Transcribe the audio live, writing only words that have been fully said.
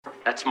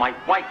That's my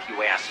wife,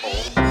 you asshole.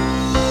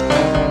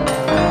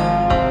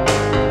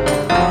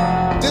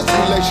 This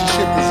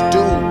relationship is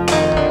doomed.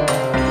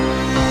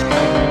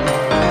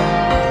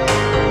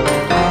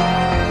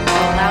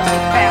 Lousy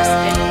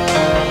bastard.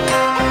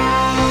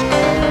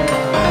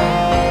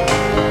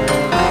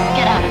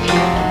 Get out of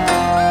here.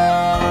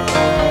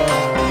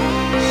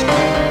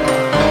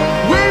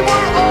 We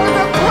were on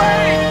the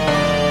plane!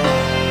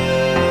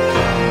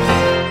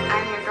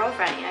 I'm your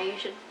girlfriend.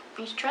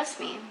 You should trust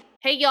me.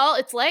 Hey, y'all,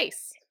 it's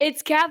Lace.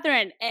 It's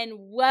Catherine, and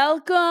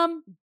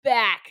welcome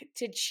back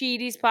to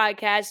Cheaties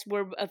Podcast.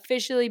 We're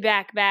officially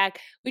back.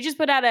 We just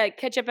put out a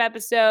catch-up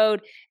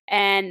episode,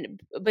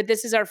 but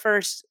this is our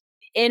first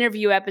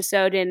interview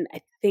episode in,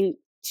 I think,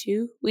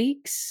 2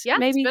 weeks. Yeah,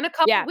 maybe? It's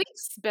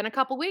been a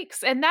couple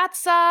weeks. And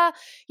that's,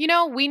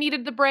 we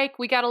needed the break.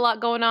 We got a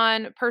lot going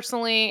on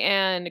personally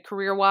and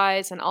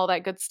career-wise and all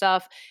that good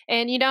stuff.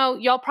 And,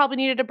 y'all probably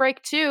needed a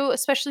break too,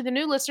 especially the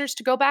new listeners,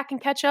 to go back and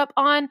catch up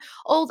on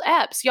old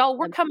eps. Y'all,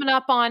 we're coming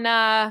up on,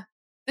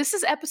 this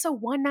is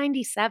episode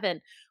 197.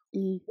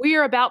 We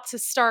are about to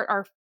start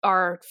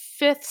our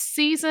fifth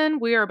season.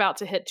 We are about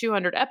to hit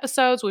 200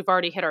 episodes. We've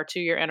already hit our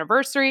 2-year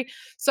anniversary.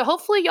 So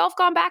hopefully y'all have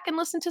gone back and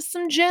listened to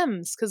some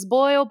gems, because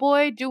boy, oh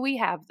boy, do we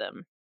have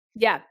them.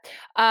 Yeah.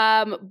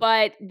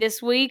 But this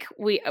week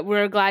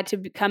we're glad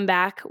to come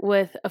back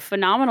with a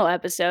phenomenal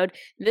episode.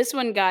 This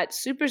one got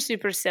super,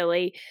 super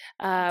silly.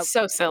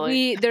 So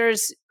silly.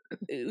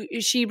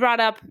 She brought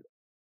up,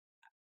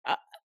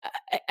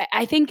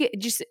 I think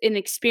just an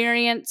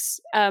experience,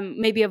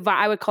 maybe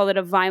I would call it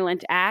a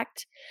violent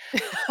act.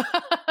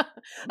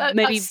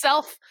 Maybe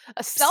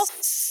a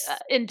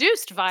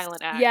self-induced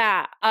violent act.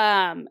 Yeah.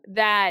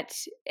 That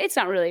it's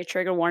not really a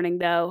trigger warning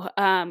though.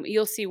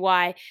 You'll see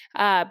why.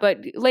 But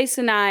Lace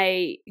and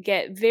I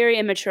get very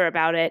immature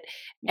about it,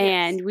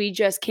 and we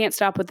just can't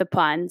stop with the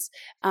puns.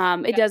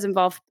 It does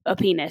involve a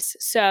penis.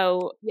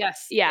 So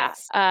yes. You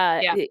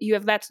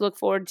have that to look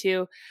forward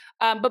to.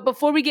 But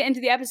before we get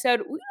into the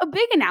episode, a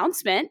big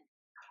announcement.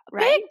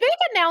 Right? Big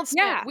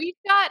announcement. Yeah. We've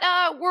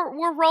got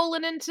we're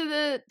rolling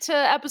into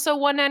episode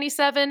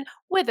 197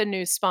 with a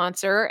new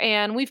sponsor,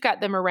 and we've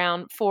got them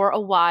around for a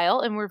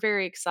while, and we're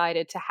very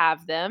excited to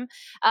have them.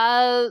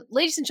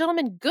 Ladies and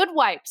gentlemen, Good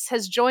Wipes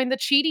has joined the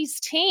Cheaties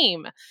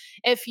team.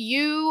 If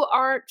you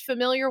aren't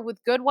familiar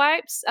with Good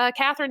Wipes,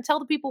 Catherine, tell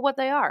the people what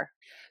they are.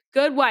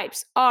 Good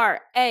Wipes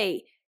are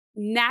a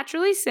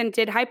naturally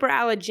scented,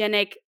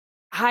 hyperallergenic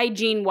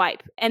hygiene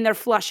wipe, and they're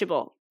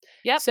flushable.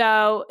 Yep.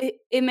 So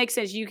it makes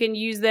sense. You can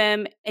use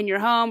them in your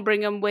home,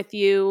 bring them with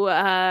you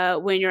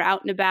when you're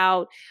out and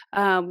about,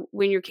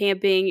 when you're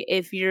camping.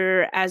 If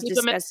you're as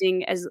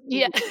disgusting as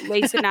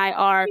Lace and I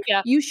are,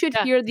 you should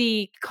hear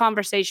the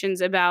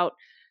conversations about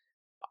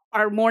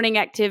our morning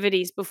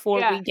activities before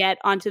we get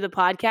onto the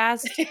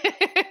podcast.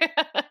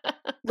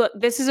 Look,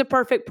 this is a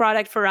perfect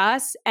product for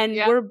us, and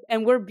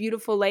we're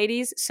beautiful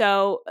ladies.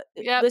 So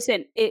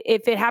listen,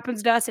 if it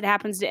happens to us, it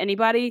happens to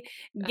anybody.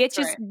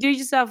 Do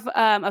yourself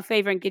a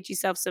favor and get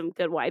yourself some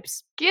Good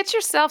Wipes. Get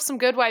yourself some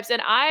Good Wipes.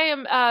 And I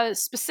am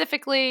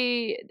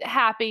specifically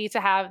happy to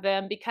have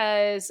them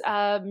because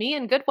me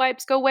and Good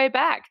Wipes go way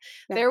back.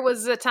 Yeah. There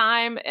was a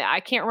time, I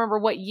can't remember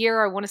what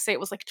year, I want to say it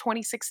was like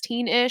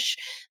 2016-ish,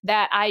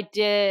 that I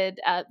did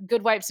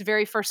Good Wipes'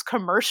 very first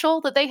commercial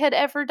that they had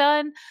ever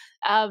done.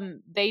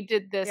 They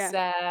did this,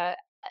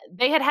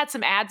 they had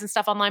some ads and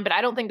stuff online, but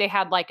I don't think they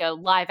had like a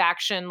live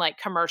action like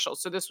commercial.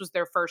 So this was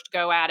their first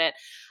go at it.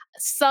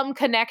 Some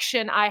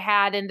connection I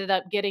had ended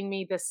up getting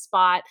me this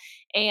spot,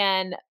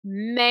 and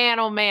man,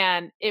 oh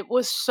man, it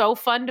was so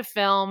fun to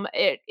film.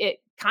 It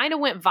kind of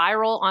went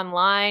viral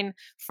online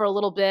for a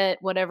little bit,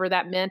 whatever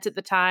that meant at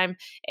the time.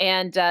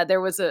 And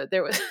there was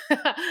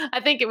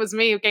I think it was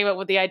me who came up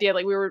with the idea.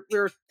 Like we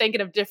were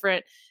thinking of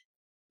different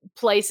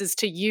places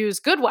to use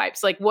Good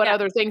Wipes, like what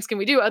other things can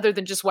we do other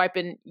than just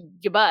wiping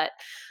your butt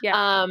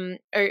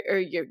or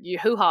your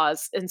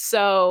hoo-haws. And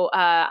so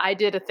I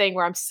did a thing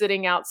where I'm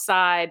sitting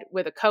outside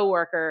with a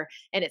coworker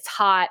and it's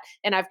hot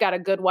and I've got a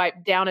Good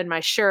Wipe down in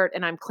my shirt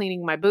and I'm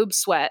cleaning my boob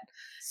sweat.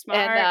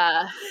 Smart.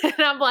 And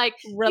I'm like,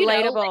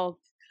 relatable.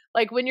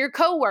 Like when your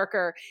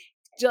coworker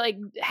like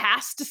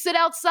has to sit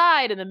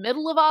outside in the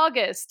middle of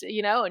August,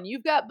 and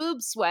you've got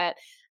boob sweat.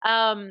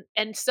 And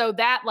so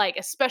that, like,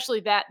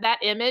 especially that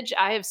image,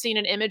 I have seen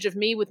an image of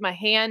me with my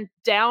hand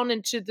down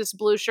into this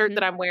blue shirt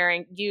that I'm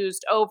wearing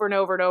used over and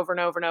over and over and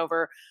over and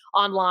over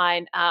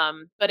online.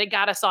 But it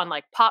got us on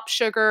like Pop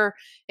Sugar.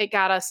 It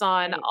got us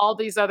on all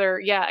these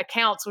other,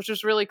 accounts, which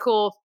was really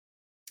cool.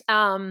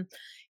 And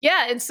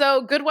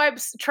so Good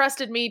Wipes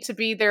trusted me to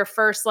be their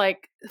first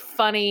like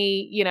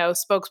funny,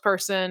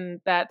 spokesperson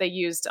that they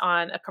used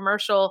on a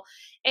commercial.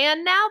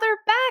 And now they're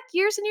back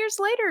years and years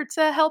later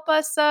to help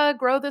us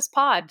grow this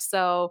pod.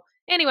 So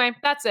Anyway,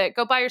 that's it.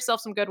 Go buy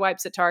yourself some good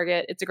wipes at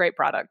Target. It's a great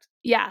product.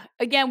 Yeah.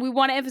 Again, we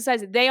want to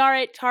emphasize it. They are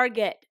at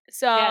Target.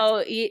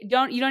 So you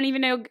don't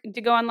even know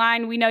to go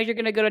online. We know you're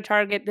going to go to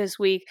Target this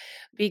week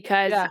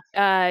because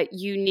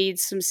you need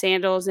some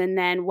sandals. And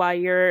then while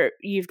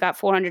you've got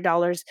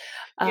 $400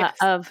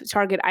 of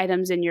Target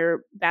items in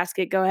your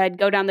basket, go ahead,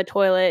 go down the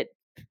toilet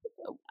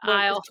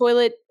aisle,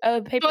 toilet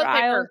paper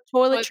aisle,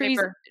 toilet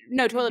paper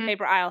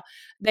aisle.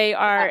 They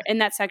are in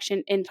that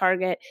section in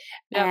Target,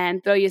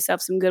 and throw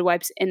yourself some good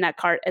wipes in that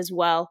cart as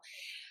well.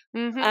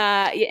 Mm-hmm.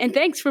 And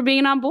thanks for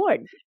being on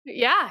board.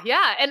 Yeah.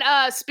 And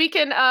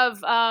speaking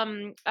of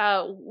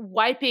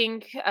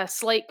wiping a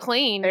slate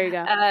clean, there you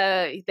go.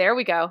 There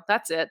we go.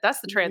 That's it. That's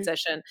the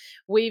transition.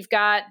 We've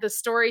got the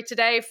story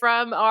today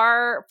from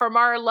our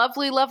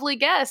lovely, lovely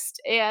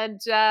guest, and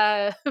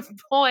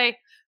boy,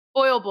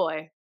 oh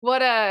boy,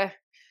 what a.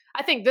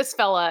 I think this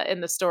fella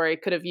in the story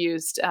could have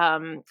used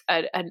a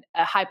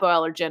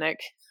hypoallergenic,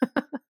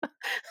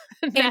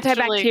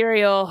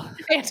 antibacterial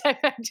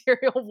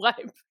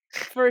wipe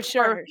for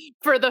sure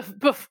for the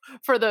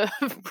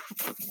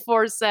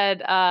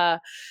foresaid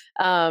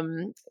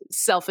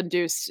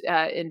self-induced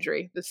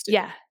injury the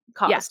student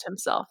caused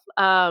himself.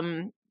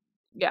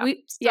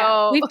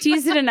 We've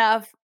teased it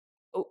enough.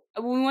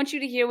 We want you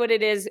to hear what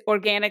it is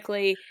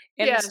organically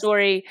in the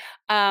story.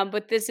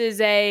 But this is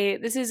a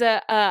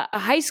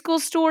high school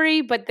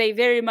story, but they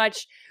very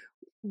much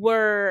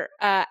were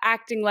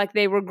acting like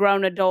they were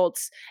grown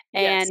adults.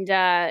 And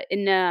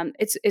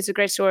it's a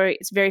great story.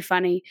 It's very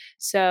funny.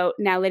 So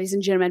now, ladies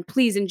and gentlemen,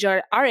 please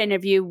enjoy our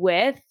interview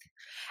with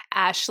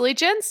Ashley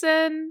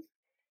Jensen.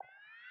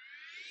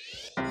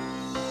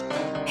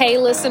 Hey,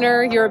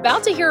 listener, you're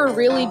about to hear a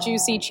really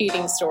juicy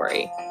cheating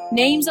story.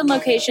 Names and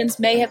locations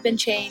may have been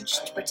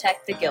changed to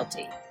protect the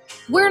guilty.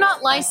 We're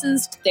not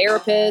licensed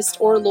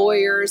therapists or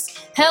lawyers.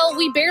 Hell,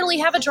 we barely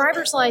have a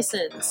driver's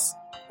license.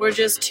 We're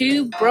just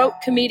two broke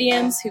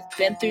comedians who've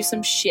been through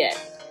some shit.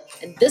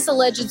 And this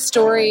alleged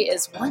story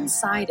is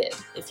one-sided.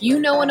 If you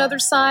know another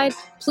side,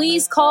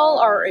 please call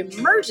our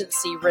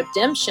emergency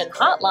redemption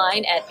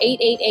hotline at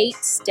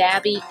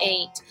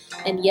 888-STABBY-8.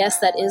 And yes,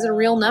 that is a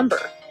real number.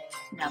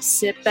 Now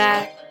sit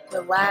back,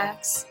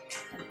 relax,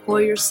 and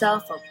pour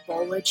yourself a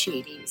bowl of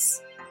Cheaties.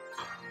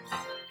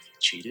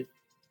 Cheated?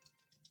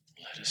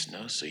 Let us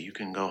know so you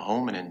can go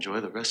home and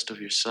enjoy the rest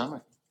of your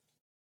summer.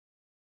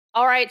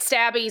 All right,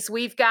 Stabbies,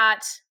 we've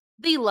got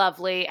the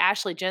lovely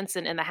Ashley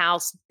Jensen in the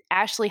house.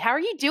 Ashley, how are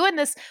you doing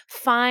this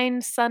fine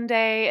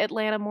Sunday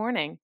Atlanta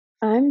morning?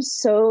 I'm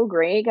so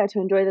great. Got to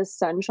enjoy the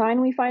sunshine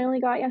we finally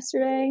got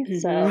yesterday.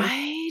 So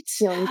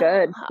feeling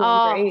good.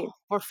 Feeling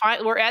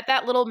great. We're at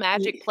that little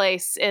magic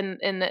place in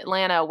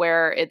Atlanta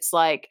where it's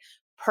like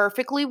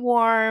perfectly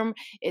warm.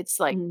 It's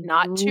like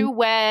not too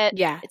wet.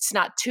 Yeah. It's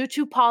not too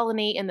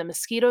polleny, and the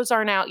mosquitoes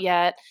aren't out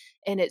yet.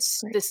 And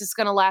this is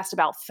going to last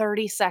about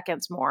 30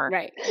 seconds more.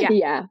 Right.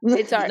 Yeah.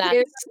 It's hot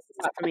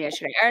for me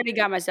yesterday. I already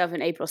got myself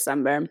an April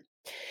sunburn.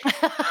 I'm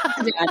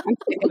sick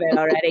of it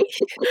already.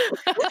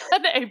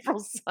 An April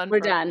sunburn. We're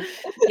done.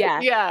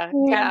 Yeah.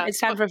 It's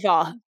time for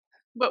fall.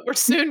 But we're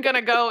soon going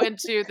to go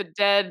into the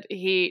dead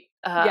heat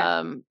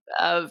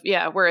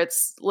where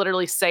it's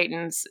literally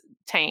Satan's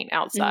taint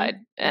outside.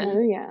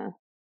 And yeah.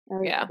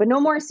 But no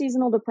more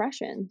seasonal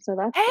depression. So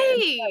that's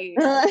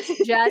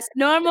good. Just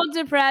normal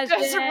depression.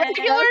 Just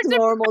regular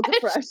normal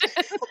depression.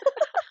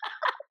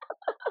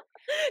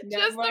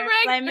 Just the regular.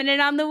 Blaming it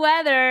on the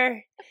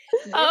weather.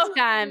 This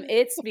time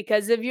it's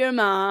because of your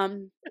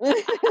mom.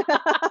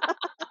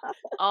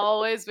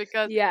 Always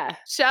because. Yeah.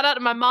 Shout out to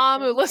my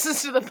mom who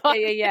listens to the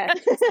podcast. Yeah.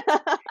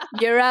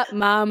 You're up,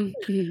 Mom.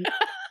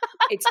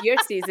 It's your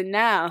season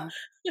now.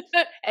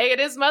 Hey, it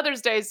is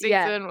Mother's Day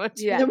season.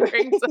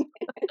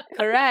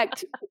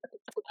 Correct.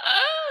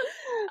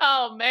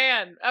 Oh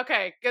man.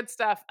 Okay, good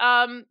stuff.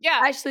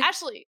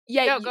 Ashley.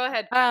 Yeah, go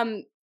ahead.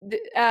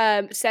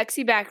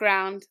 Sexy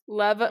background.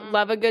 Love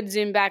a good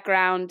Zoom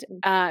background.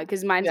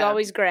 Because mine's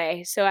always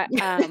gray. So,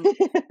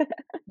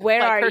 where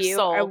like are you?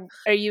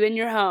 Are you in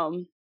your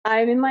home?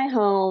 I'm in my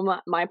home.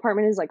 My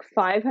apartment is like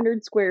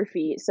 500 square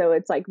feet, so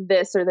it's like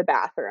this or the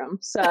bathroom.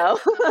 So,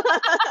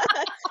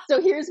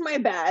 so here's my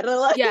bed.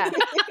 Yeah.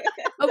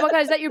 Oh my God,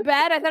 is that your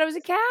bed? I thought it was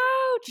a couch.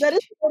 That is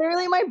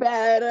literally my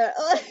bed.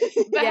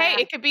 But hey,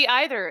 it could be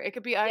either. It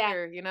could be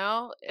either. You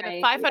know, in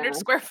a 500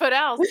 square foot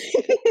house.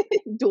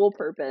 Dual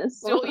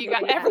purpose. You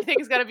got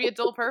everything's got to be a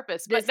dual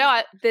purpose. But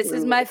this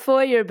is my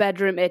foyer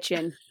bedroom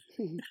itching.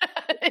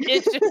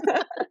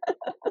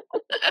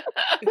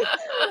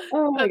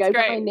 Oh my God,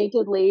 my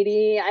naked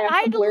lady.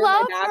 I blur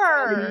my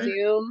background in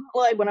Zoom,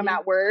 like when I'm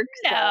at work.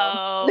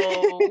 No,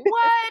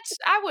 what?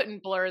 I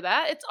wouldn't blur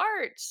that. It's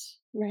art,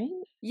 right?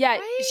 Yeah,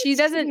 right? She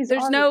doesn't.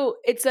 There's art. No.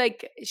 It's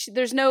like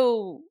there's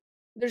no.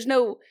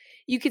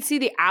 You could see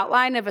the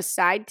outline of a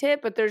side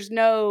tip, but there's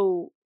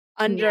no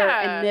under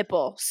a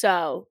nipple.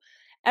 So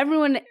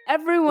everyone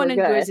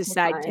enjoys a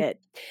side tit.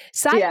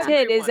 Side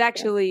tit is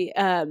actually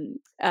in.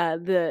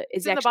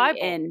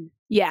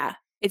 Yeah,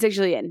 it's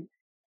actually in.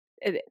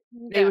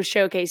 They were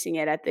showcasing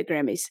it at the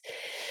Grammys.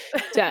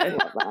 So,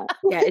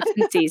 yeah, it's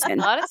in season.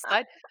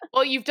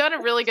 Well, you've done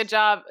a really good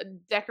job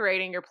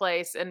decorating your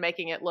place and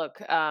making it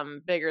look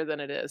bigger than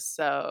it is.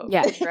 So,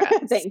 yeah,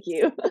 congrats. Thank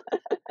you.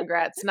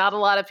 Congrats. Not a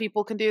lot of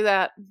people can do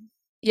that.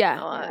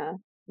 Yeah.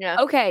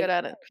 Yeah. Okay. Good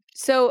at it.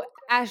 So,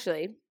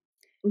 Ashley,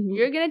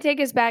 you're going to take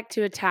us back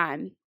to a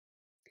time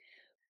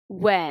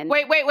when.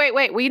 Wait.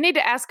 We need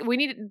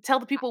to tell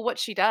the people what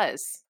she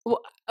does.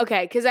 Well,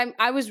 okay, because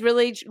I was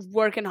really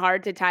working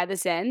hard to tie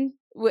this in.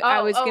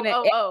 I was gonna.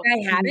 I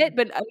had it,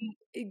 but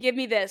give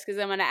me this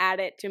because I'm gonna add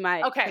it to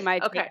my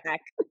take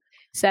back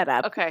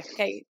setup. Okay.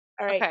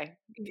 All right. Okay.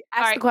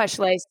 Ask the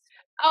question, Lace.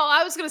 Oh,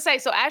 I was gonna say.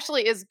 So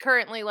Ashley is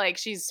currently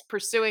she's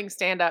pursuing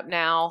stand up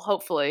now.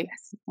 Hopefully,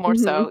 more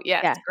so.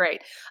 Yes,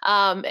 great.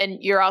 And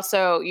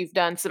you've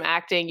done some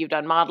acting, you've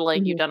done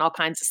modeling, you've done all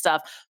kinds of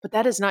stuff. But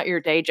that is not your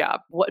day job.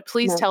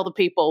 Please tell the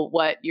people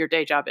what your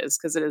day job is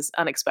because it is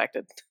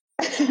unexpected.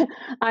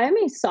 I am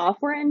a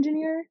software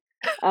engineer,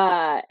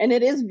 and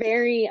it is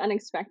very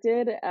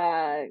unexpected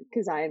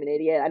because I am an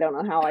idiot. I don't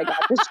know how I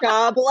got this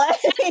job.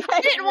 I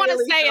didn't want to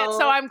say it,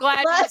 so I'm glad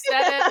you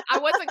said it. I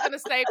wasn't going to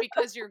say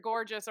because you're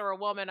gorgeous or a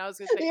woman. I was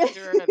going to say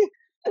because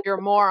you're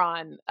a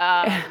moron.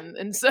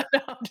 And so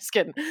no, I'm just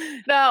kidding.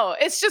 No,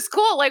 it's just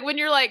cool. Like when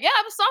you're like, yeah,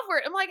 I'm a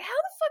software. I'm like, how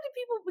the fuck do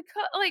people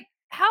become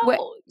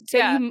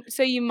how?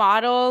 So you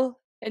model.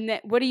 And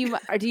then, what do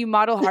you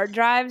model hard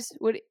drives?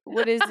 What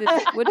is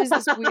this? What is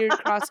this weird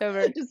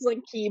crossover? Just like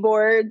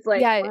keyboards,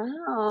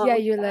 wow. Yeah.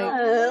 You're like,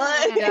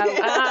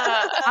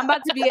 I'm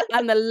about to be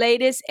on the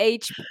latest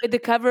the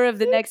cover of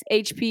the next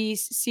HP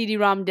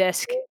CD-ROM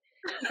disc.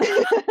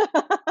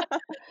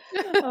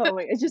 Oh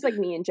my! It's just like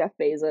me and Jeff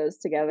Bezos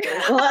together.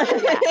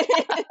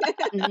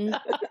 The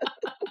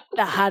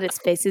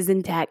hottest faces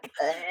in tech.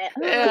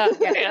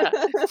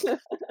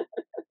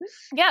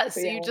 Yeah,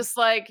 so you just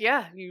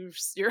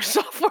you're a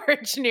software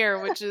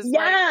engineer, which is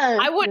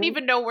I wouldn't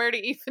even know where to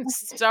even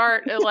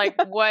start,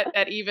 what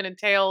that even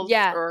entails.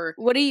 Yeah, or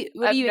what do you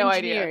engineer?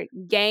 Idea.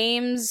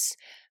 Games,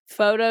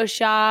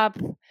 Photoshop,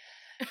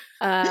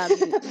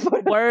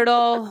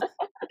 Wordle.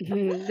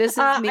 This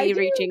is me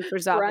reaching for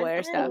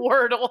software stuff.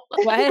 Wordle.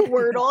 What?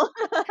 Wordle.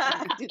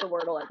 I do the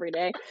Wordle every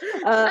day.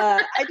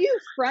 I do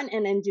front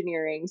end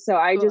enengineering, so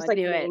I just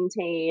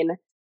maintain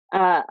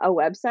a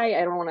website.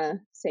 I don't want to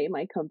say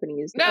my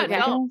company's name.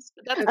 No.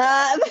 Got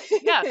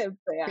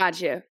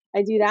you.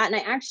 I do that, and I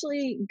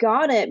actually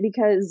got it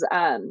because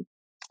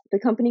the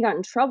company got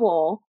in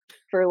trouble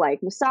for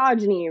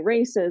misogyny,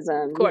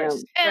 racism, of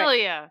course,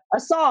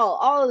 assault,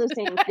 all of those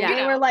things. Yeah,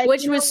 they were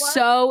which was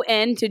so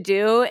in to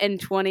do in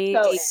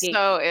 2018.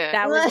 So in.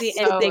 That was the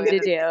in thing to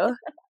do.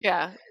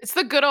 Yeah, it's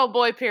the good old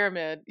boy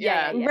pyramid.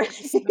 Yeah.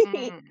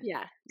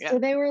 Yeah. So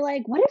they were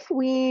like, what if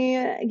we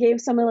gave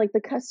some of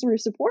the customer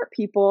support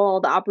people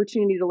the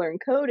opportunity to learn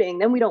coding?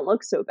 Then we don't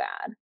look so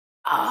bad.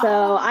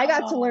 So I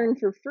got to learn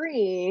for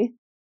free,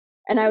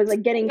 and I was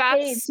getting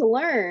paid to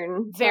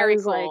learn. Very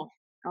cool. Like,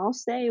 I'll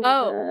stay with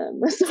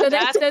them. So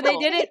they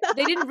did it.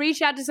 They didn't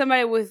reach out to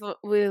somebody with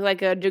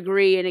a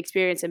degree and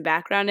experience and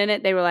background in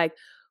it. They were like,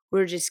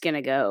 we're just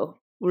gonna go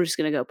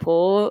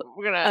pull.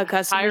 We're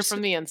gonna hire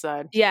from the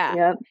inside. Yeah.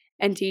 Yep.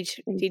 And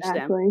teach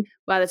them.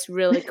 Wow, that's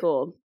really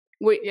cool.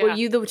 Were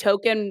you the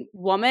token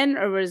woman,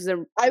 or was there?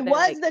 I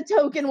was the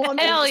token woman.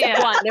 Hell yeah!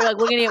 They're like,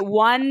 we're gonna get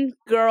one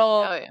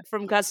girl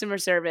from customer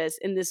service,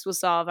 and this will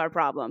solve our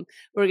problem.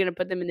 We're gonna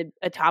put them in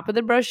the top of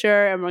the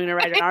brochure, and we're gonna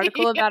write an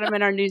article about them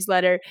in our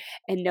newsletter,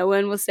 and no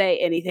one will say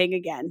anything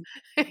again.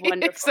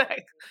 Wonderful.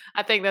 Exactly.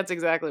 I think that's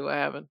exactly what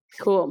happened.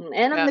 Cool.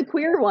 And I'm the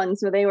queer one,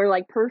 so they were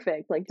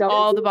perfect,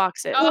 all the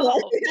boxes. Oh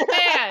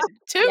man,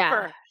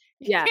 Tooper.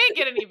 Yeah. You can't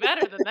get any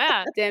better than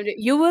that. Damn it.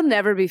 You will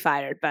never be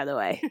fired, by the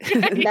way.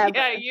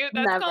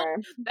 Never.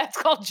 That's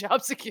called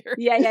job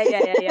security.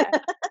 Yeah.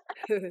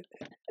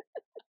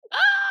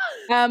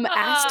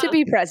 Asked to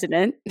be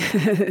president.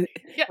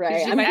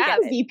 Right. I'm a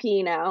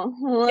VP now.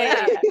 Who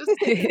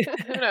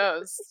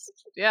knows?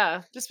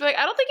 Yeah. Just be like,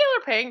 I don't think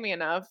y'all are paying me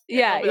enough.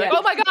 Yeah. Like,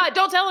 oh my God,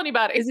 don't tell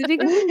anybody. Is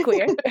it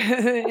queer?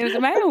 Is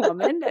it a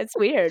woman? That's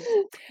weird.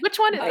 Which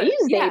one is I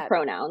use they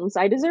pronouns.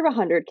 I deserve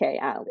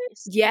 100K at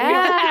least.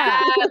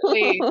 Yeah.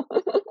 Exactly.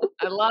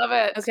 I love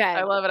it. Okay.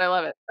 I love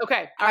it.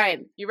 Okay. All right.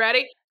 You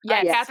ready?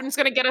 Yes. Catherine's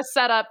going to get us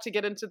set up to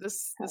get into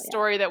this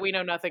story that we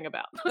know nothing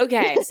about.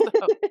 Okay.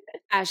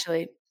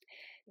 Ashley,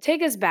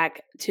 take us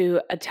back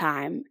to a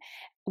time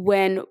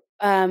when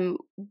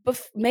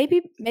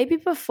maybe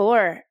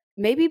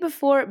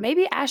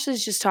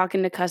Ashley's just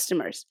talking to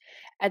customers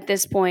at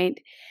this point,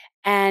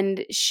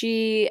 and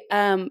she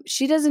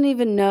doesn't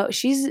even know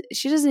she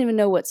doesn't even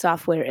know what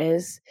software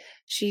is.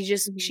 She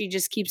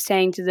just keeps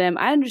saying to them,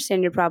 I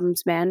understand your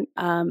problems, man,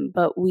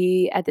 but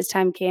we at this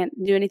time can't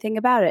do anything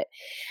about it.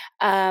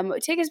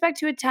 Take us back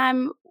to a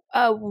time.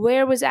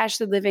 Where was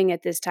Ashley living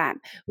at this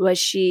time? Was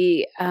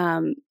she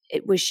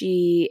Was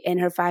she in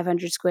her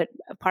 500 square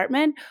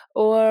apartment,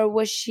 or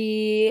was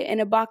she in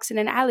a box in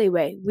an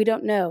alleyway? We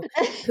don't know.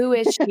 Who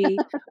is she?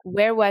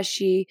 Where was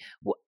she?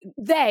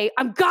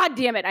 God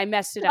damn it, I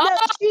messed it up. No,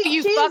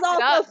 you she's fucked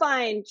it also up.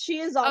 fine. She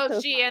is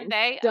also she fine. and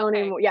they? Don't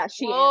Okay. even, yeah,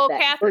 she Oh, and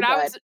they. Catherine,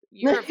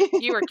 We're good.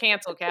 you were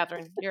canceled,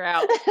 Catherine. You're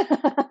out.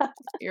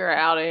 You're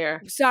out of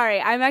here. Sorry,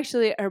 I'm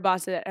actually her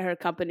boss at her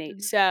company,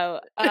 so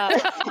I'm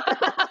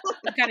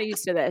kind of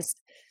used to this.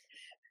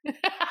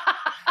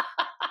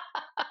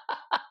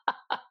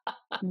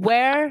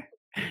 Where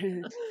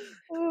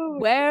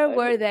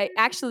were they?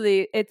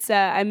 Actually, it's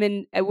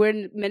we're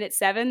in minute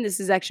 7. This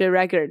is actually a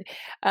record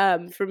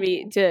for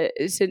me to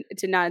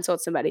not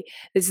insult somebody.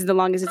 This is the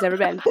longest it's ever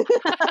been.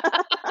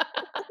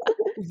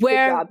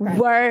 Where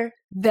were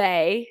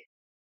they?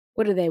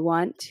 What do they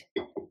want?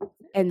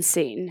 And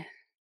seen.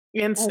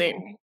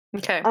 Insane.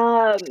 Okay.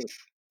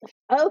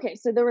 Okay,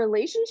 so the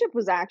relationship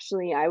was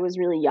actually, I was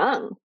really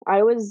young.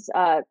 I was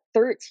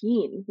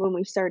 13 when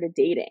we started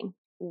dating.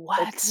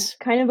 What? It's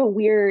kind of a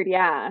weird,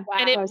 yeah. Wow.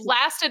 And it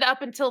lasted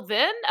up until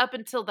then? Up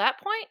until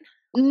that point?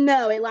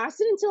 No, it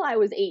lasted until I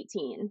was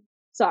 18.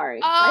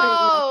 Sorry.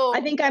 Oh. I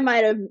think I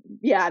might have,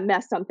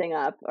 messed something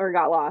up or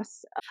got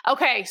lost.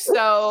 Okay,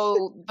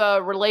 so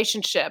the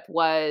relationship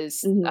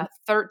was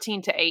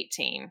 13 to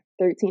 18.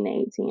 13 to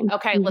 18.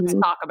 Okay, let's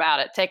talk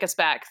about it. Take us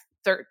back.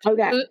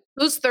 Okay.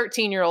 Who's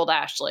 13-year-old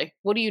Ashley?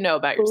 What do you know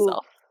about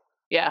yourself? Ooh.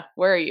 Yeah,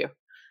 where are you?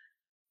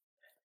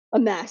 A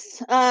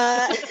mess.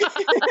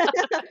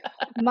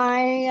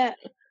 My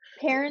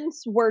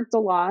parents worked a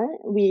lot.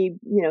 We,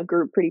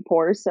 grew up pretty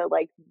poor, so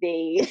like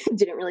they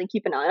didn't really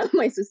keep an eye on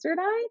my sister and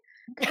I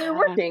because they were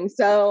working.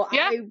 So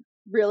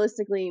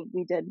realistically,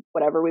 we did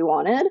whatever we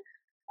wanted.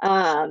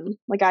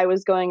 Like I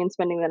was going and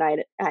spending the night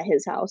at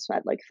his house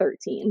at like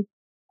 13.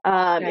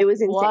 It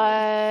was insane.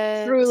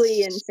 What?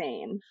 Truly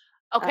insane.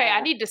 Okay,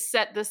 I need to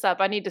set this up.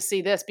 I need to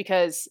see this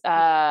because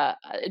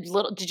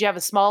did you have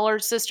a smaller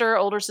sister,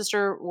 older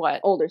sister?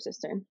 What? Older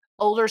sister.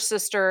 Older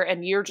sister,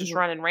 and you're just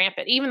running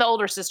rampant. Even the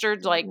older sister,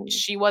 like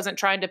she wasn't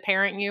trying to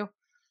parent you?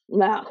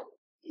 No.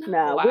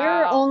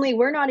 Wow.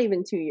 We're not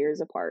even 2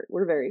 years apart.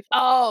 We're very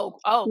Oh,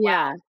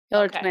 yeah.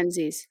 Y'all are okay.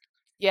 twinsies.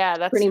 Yeah,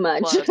 that's pretty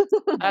much. Close.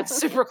 That's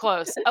super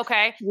close.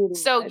 Okay.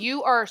 So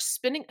you are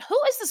spending, who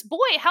is this boy?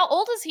 How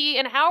old is he?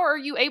 And how are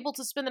you able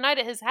to spend the night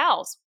at his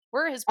house?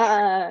 Where are his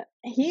parents?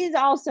 He's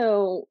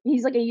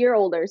like a year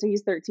older, so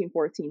he's 13,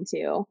 14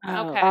 too.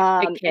 Okay.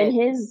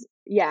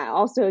 And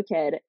also a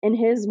kid. And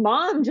his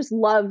mom just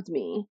loved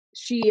me.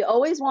 She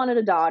always wanted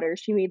a daughter.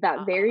 She made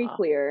that very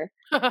clear.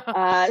 So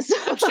I'm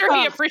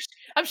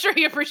sure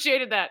he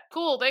appreciated that.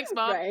 Cool, thanks,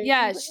 Mom. Right?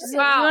 Yeah. She's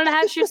like, you want to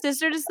have your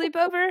sister to sleep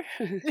over?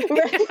 She's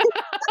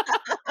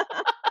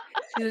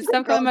like,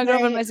 stop calling my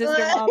girlfriend my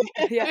sister, Mom.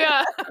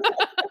 Yeah.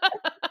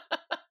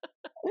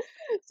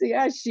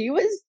 So she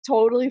was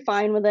totally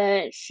fine with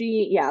it.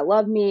 She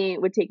loved me,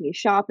 would take me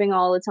shopping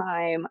all the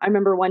time. I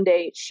remember one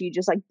day she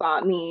just like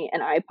bought me an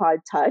iPod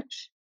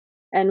Touch,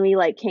 and we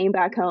like came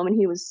back home and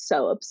he was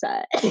so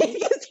upset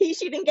because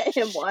she didn't get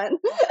him one.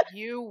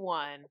 You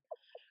won.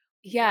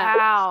 Yeah.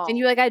 Wow. And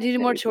you're like, I do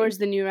more chores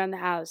than you around the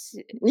house.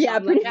 Yeah,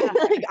 pretty much.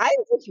 Like, I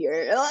live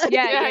here.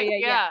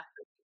 Yeah.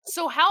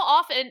 So how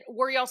often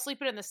were y'all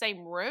sleeping in the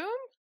same room?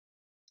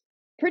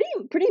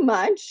 Pretty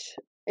much.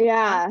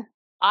 Yeah.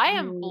 I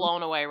am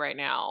blown away right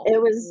now. It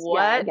was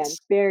again,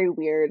 very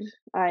weird.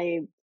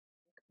 I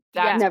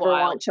never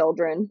want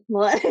children.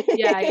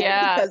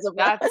 Because of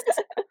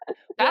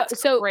that's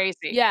so crazy.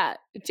 Yeah,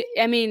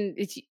 I mean,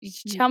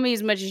 tell me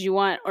as much as you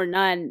want or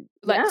none.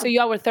 Like, so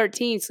y'all were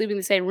 13, sleeping in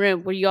the same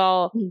room. Were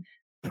y'all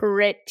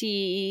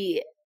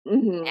pretty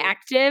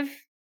active?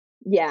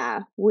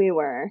 Yeah, we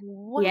were.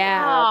 Wow.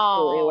 Yeah,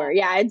 absolutely were.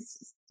 Yeah,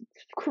 it's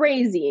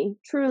crazy,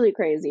 truly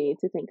crazy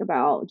to think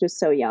about, just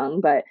so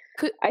young. But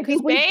I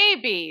think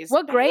babies.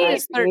 What grade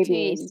is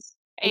 13?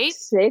 8,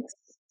 6,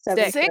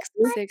 7,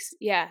 6.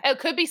 Yeah, it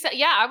could be.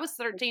 Yeah, I was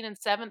 13 in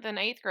 7th and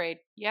 8th grade.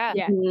 Yeah.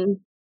 Mm-hmm.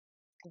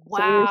 Wow.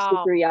 So we were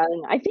super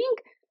young. I think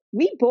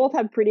we both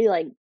have pretty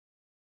like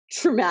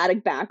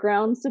traumatic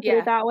backgrounds, to put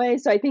it that way.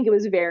 So I think it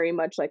was very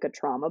much like a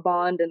trauma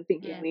bond, and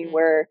thinking we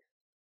were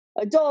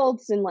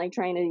adults and like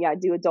trying to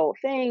do adult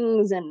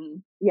things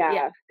and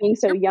being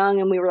so young,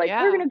 and we were like,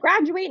 we're gonna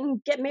graduate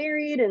and get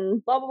married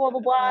and blah blah blah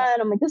blah blah,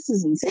 and I'm like, this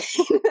is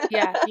insane.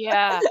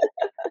 Yeah.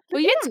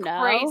 Well, it's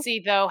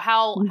crazy though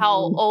how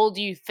old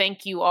you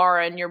think you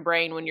are in your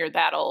brain when you're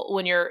that old,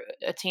 when you're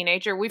a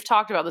teenager. We've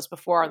talked about this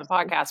before on the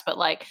podcast, but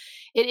like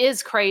it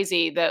is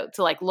crazy to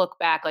like look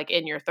back like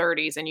in your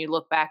 30s, and you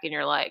look back and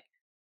you're like,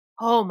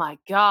 oh my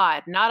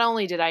God, not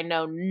only did I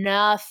know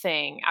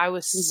nothing, I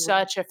was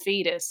such a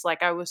fetus.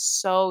 Like I was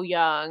so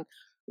young.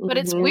 But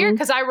it's weird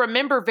because I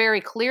remember very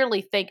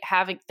clearly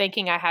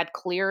thinking I had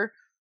clear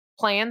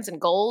plans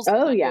and goals.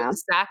 Oh, and yeah.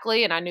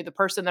 Exactly. And I knew the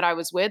person that I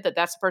was with,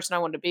 that's the person I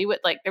wanted to be with.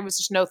 Like there was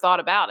just no thought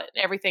about it.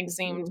 Everything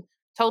seemed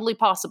totally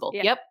possible.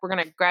 Yeah. Yep. We're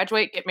going to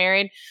graduate, get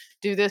married,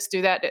 do this,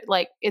 do that.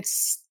 Like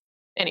it's,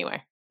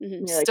 anyway.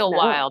 Still no.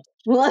 wild.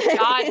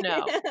 God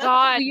no.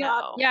 God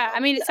no. Yeah, I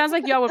mean, it sounds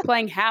like y'all were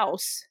playing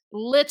house.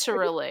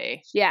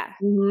 Literally. Yeah.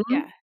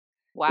 Yeah.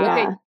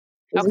 Wow.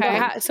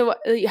 Okay. So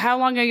how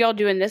long are y'all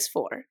doing this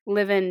for?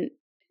 Living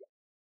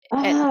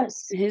in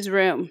his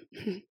room.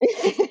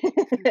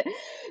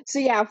 So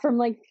yeah, from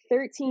like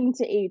 13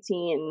 to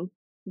 18,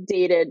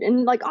 dated,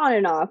 and like on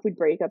and off, we'd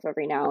break up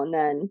every now and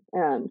then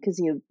because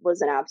he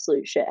was an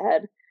absolute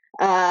shithead.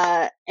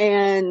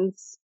 And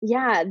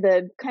yeah,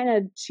 the kind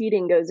of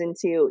cheating goes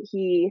into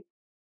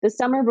the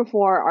summer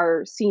before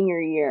our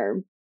senior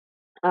year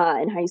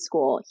in high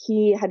school,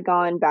 he had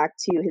gone back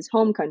to his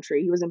home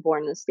country. He wasn't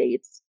born in the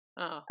States.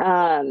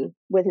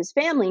 With his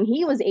family, and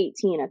he was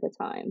 18 at the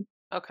time.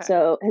 Okay.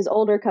 So his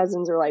older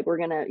cousins are like, we're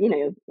gonna,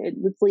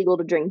 it's legal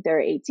to drink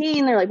there at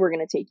 18. They're like, we're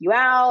gonna take you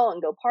out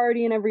and go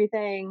party and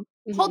everything.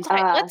 Hold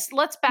tight.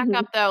 Let's back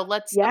up though.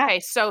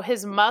 Okay. So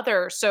his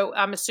mother. So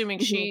I'm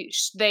assuming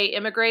they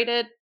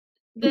immigrated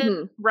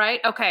then, right?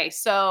 Okay.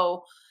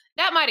 So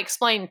that might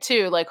explain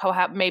too, like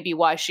how maybe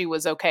why she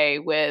was okay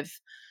with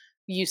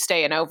you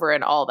staying over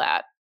and all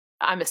that.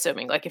 I'm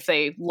assuming, like if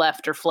they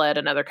left or fled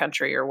another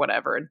country or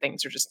whatever, and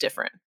things are just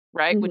different,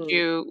 right? Would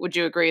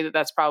you agree that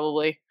that's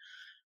probably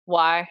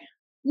why?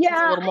 Yeah,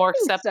 it's a little more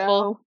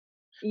acceptable. So.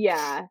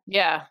 Yeah.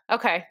 Yeah.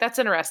 Okay, that's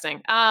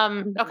interesting.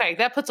 Okay,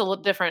 that puts a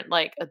little different,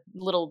 like a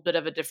little bit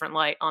of a different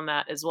light on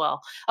that as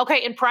well.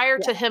 Okay, and prior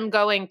to him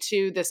going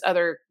to his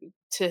other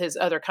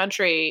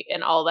country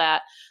and all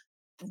that,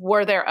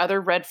 were there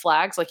other red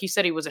flags? Like you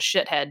said, he was a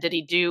shithead. Did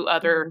he do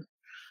other?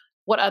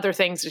 What other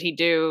things did he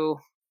do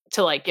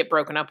to like get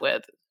broken up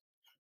with?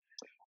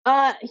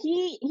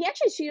 He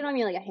actually cheated on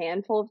me like a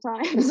handful of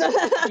times.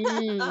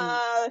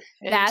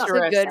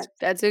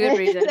 That's a good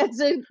reason.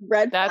 That's a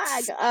red flag.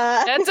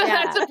 That's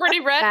a pretty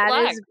red flag.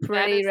 That is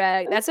pretty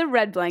red. That's a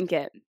red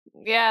blanket.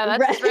 Yeah,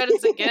 that's as red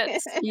as it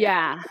gets.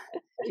 Yeah.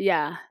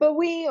 But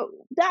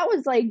that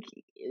was like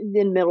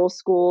in middle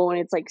school,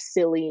 and it's like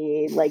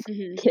silly, like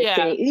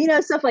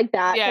kissing, stuff like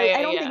that. Yeah, so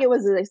I don't think it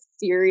was as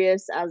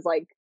serious as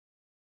like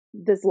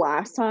this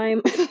last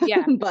time.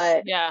 Yeah.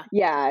 But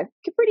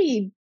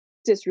pretty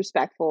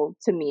disrespectful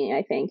to me.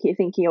 I think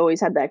he always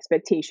had the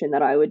expectation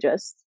that I would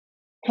just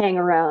hang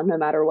around no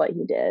matter what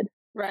he did.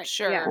 Right.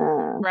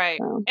 Sure. Right.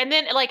 So. And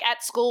then like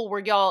at school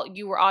where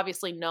you were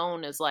obviously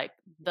known as like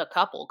the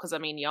couple, because I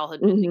mean y'all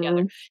had been together.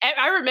 And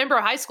I remember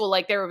high school,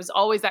 like there was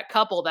always that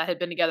couple that had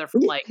been together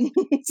from like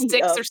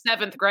 6th or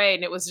 7th grade,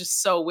 and it was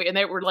just so weird. And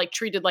they were like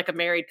treated like a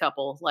married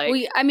couple. Like,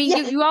 well, I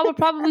mean, you all were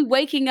probably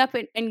waking up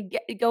and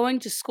going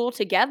to school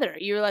together.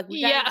 You were like,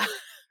 we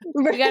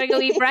gotta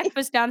go eat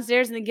breakfast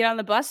downstairs and then get on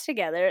the bus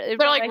together. They're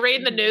like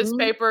reading the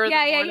newspaper.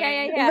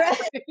 Yeah.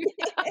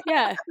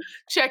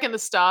 Checking the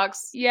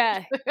stocks.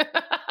 Yeah.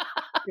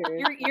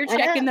 You're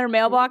checking their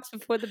mailbox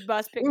before the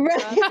bus picks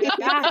up.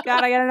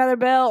 God, I got another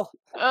bill.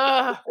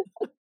 Oh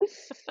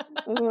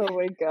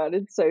my God,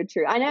 it's so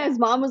true. I know his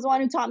mom was the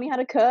one who taught me how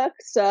to cook.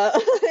 So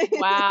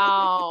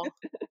wow,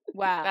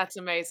 that's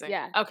amazing.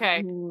 Yeah.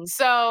 Okay.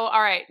 So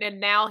all right, and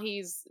now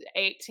he's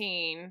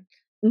 18,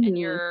 and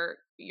you're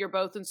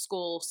both in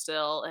school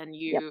still, and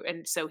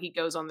and so he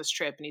goes on this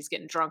trip and he's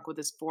getting drunk with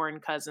his foreign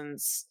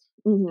cousins.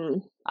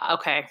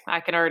 Okay, I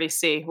can already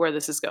see where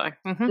this is going.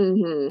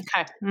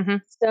 Okay.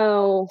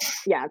 So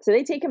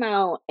they take him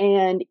out,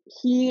 and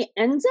he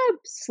ends up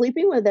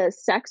sleeping with a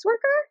sex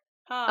worker.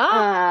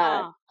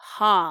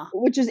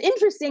 Which is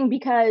interesting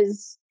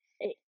because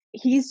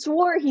he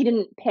swore he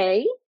didn't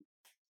pay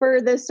for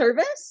the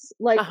service.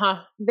 Like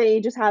they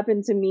just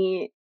happened to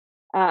meet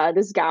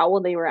this gal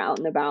while they were out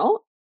and about.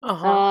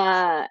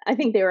 I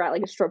think they were at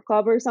like a strip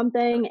club or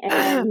something,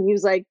 and he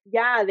was like,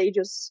 yeah, they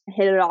just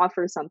hit it off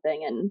or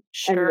something and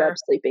ended up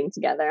sleeping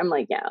together. I'm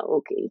like, yeah,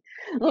 okay.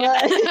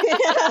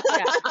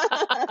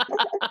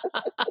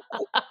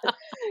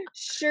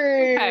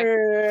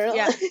 Sure.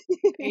 Okay.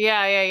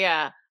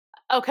 Yeah.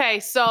 Okay,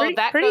 so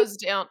that goes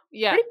down.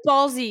 Yeah. Pretty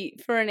ballsy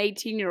for an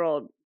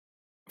 18-year-old.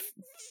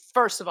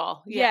 First of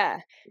all. Yeah.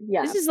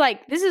 This is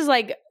like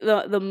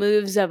the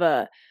moves of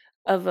a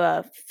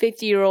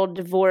 50-year-old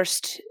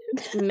divorced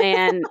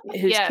man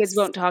whose kids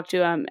won't talk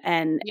to him,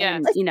 and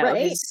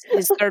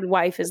his third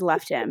wife has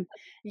left him.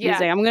 He's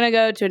like, I'm gonna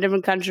go to a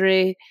different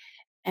country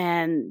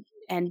and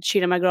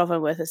cheat on my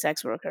girlfriend with a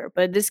sex worker.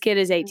 But this kid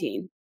is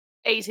 18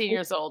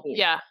 years old.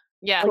 Yeah.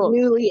 Like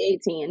newly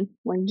 18,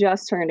 like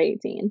just turned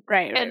 18.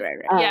 Right.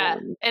 Yeah,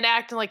 and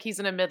acting like he's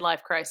in a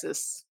midlife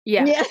crisis.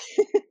 Yeah.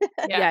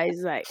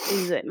 He's like,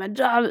 my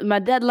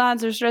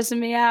deadlines are stressing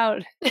me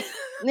out.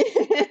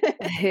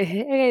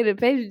 Hey, to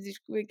pay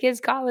the kids'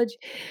 college.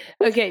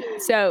 Okay,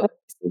 so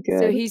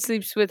he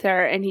sleeps with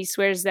her, and he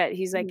swears that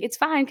he's like, it's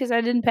fine because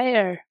I didn't pay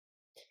her.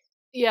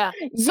 Yeah.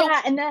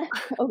 And then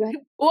okay.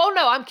 Well,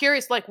 no, I'm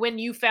curious, like when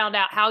you found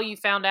out, how you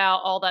found out,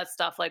 all that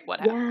stuff, like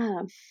what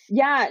happened.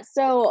 Yeah.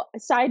 So,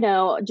 side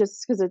note,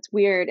 just because it's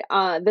weird,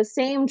 the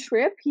same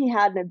trip he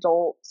had an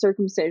adult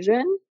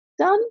circumcision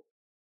done.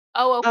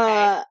 Oh,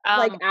 okay.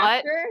 Like What?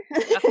 after.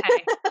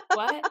 Okay.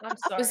 What? I'm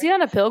sorry. Was he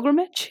on a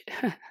pilgrimage?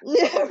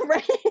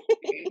 Right.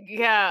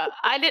 Yeah,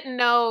 I didn't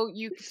know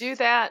you could do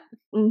that.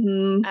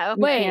 Mm-hmm. Okay.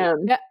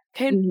 Wait,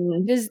 can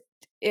Mm-hmm.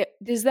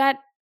 does that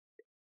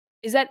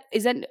is that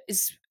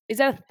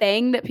a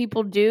thing that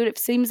people do? It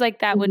seems like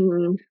that would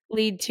Mm-hmm.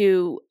 lead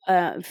to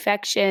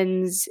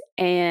infections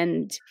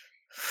and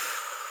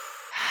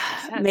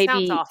That sounds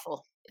maybe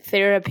awful.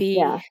 therapy.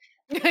 Yeah.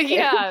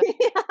 Yeah.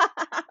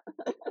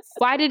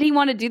 Why did he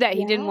want to do that?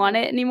 He didn't want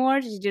Yeah. it anymore?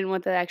 He didn't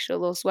want the extra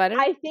little sweater?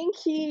 I think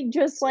he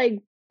just like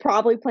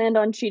probably planned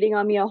on cheating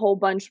on me a whole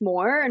bunch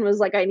more and was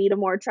like, I need a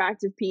more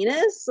attractive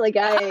penis. Like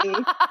that's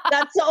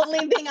the only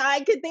thing I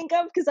could think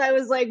of because I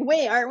was like,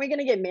 wait, aren't we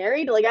gonna get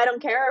married? Like I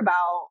don't care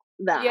about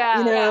that, Yeah.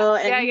 you know?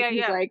 And Yeah.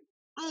 he's like,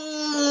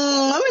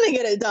 I'm gonna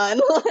get it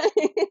done.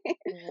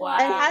 Wow.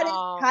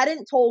 And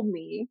hadn't told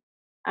me.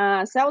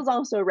 So that was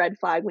also a red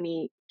flag when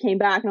he came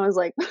back, and I was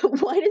like,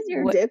 "Why does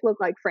your dick look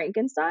like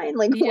Frankenstein?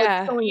 Like,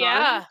 what's going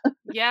on?"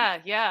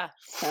 Yeah.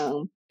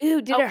 So,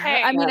 Ew, did it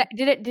hurt? I mean,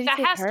 did it that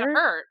say has to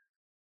hurt.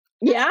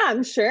 yeah,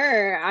 I'm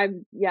sure.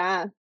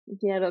 Yeah,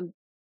 he had to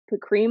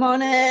put cream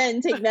on it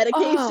and take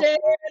medication,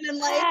 and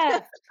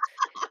like,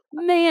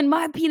 man,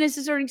 my penis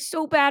is hurting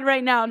so bad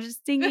right now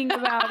just thinking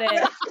about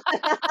it.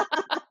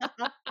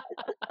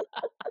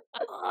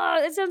 Oh,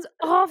 that sounds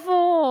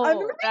awful. Like,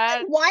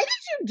 why did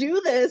you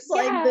do this?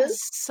 Like this?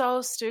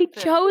 So stupid.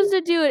 He chose to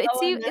do it. It So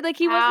seemed like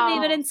he wasn't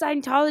even in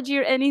Scientology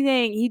or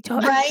anything. He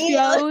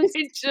chose.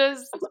 He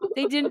just.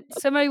 They didn't.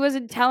 Somebody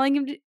wasn't telling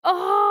him to.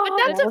 But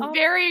that's a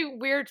very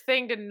weird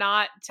thing to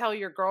not tell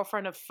your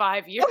girlfriend of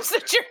 5 years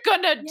that you're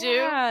gonna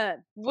do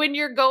when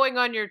you're going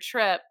on your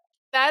trip.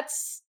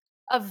 That's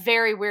a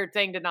very weird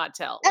thing to not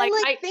tell. And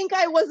I think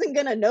I wasn't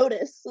gonna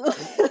notice.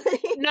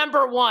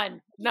 Number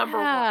one,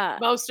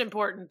 most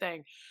important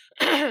thing.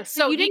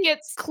 So you didn't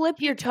clip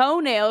your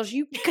toenails.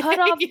 You cut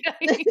off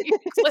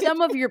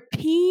some of your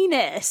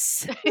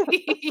penis.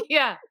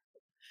 Yeah.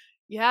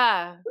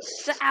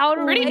 The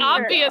outer pretty layer.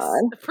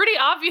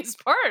 obvious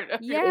part.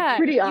 Yeah,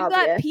 pretty you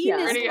obvious. got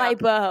penis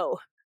lipo.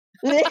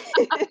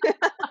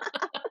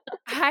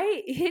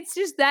 It's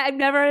just that I've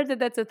never heard that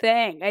that's a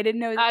thing. I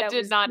didn't know. I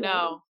did not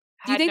know.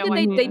 Do you think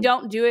that they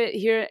don't do it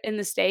here in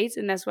the States,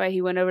 and that's why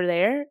he went over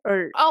there?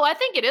 Or I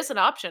think it is an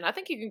option. I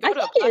think you can go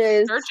to a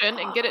plastic surgeon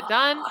and get it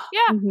done.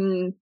 Yeah.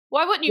 Mm-hmm.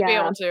 Why wouldn't you be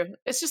able to?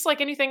 It's just like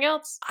anything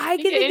else. I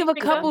can think of a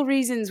couple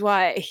reasons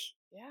why.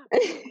 Yeah.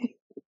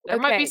 There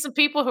might be some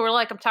people who are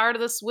like, I'm tired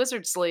of this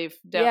wizard sleeve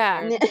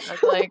down here.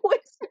 Like,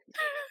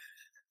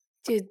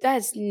 dude,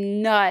 that's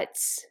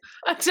nuts.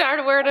 I'm tired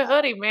of wearing a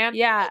hoodie, man.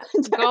 Yeah.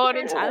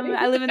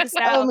 I live in the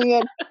South. Oh my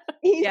God.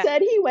 He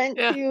said he went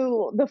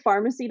to the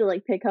pharmacy to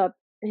like pick up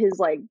his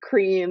like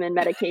cream and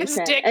medication. His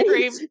dick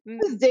cream.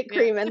 His dick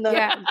cream. And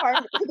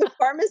the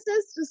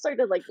pharmacist just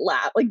started like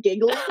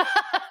giggling.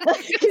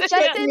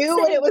 She knew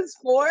what it was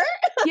for.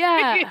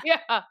 Yeah.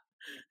 Yeah.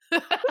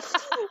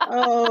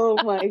 Oh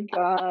my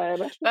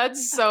God.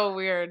 That's so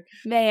weird.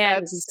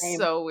 Man. That's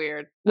so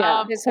weird.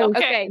 Yeah.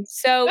 Okay.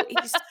 So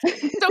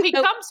he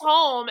comes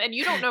home and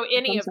you don't know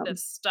any of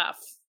this stuff.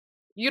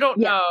 You don't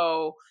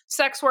know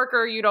sex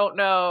worker. You don't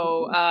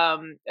know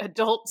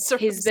adult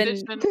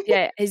circumcision.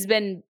 He's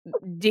been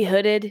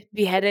beheaded.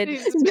 Beheaded.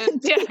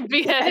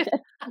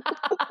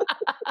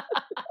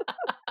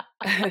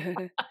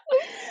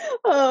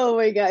 Oh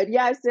my God.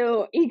 Yeah.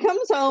 So he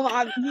comes home.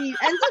 He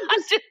ends up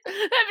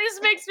that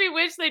just makes me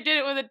wish they did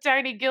it with a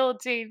tiny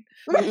guillotine.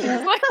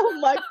 Oh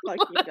my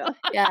fucking God.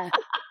 Yeah.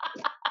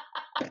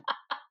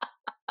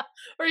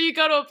 Or you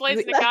go to a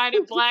place, the guy in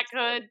a black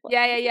hood.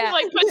 Yeah. He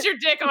like puts your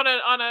dick on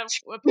a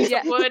piece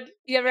of wood.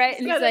 Yeah, right.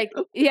 And he's like,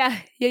 yeah.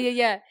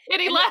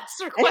 And he laughs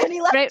for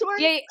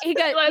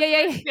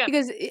he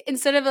goes,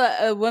 instead of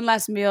a one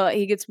last meal,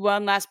 he gets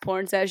one last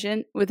porn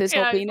session with his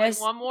whole penis.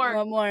 Like,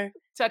 one more.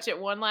 Touch it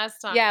one last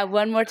time. Yeah,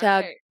 one more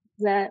tug. Right.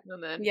 That.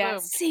 And then boom.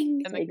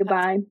 Sing. Say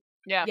goodbye.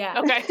 Yeah.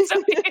 Okay.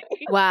 So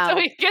wow. So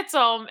he gets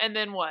home, and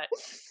then what?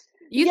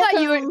 You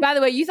thought you were, by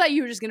the way, you thought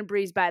you were just going to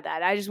breeze by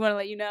that. I just want to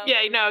let you know.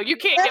 Yeah, no, you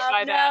can't get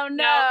by that.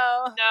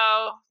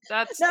 No,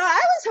 that's. No,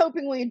 I was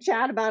hoping we'd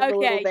chat about it a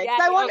little bit.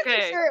 I wanted to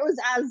make sure it was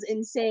as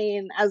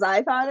insane as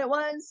I thought it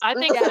was. I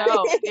think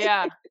so.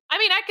 Yeah. I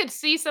mean, I could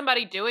see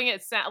somebody doing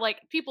it. Like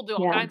people do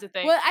all kinds of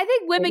things. Well, I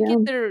think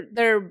women get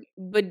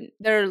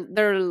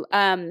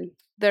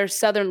their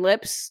southern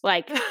lips,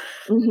 like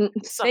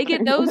they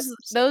get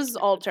those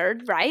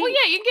altered, right? Well,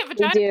 yeah, you can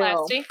get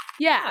vaginoplasty.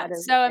 Yeah,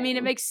 so I mean,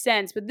 it makes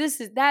sense. But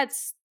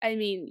that's. I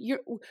mean, you're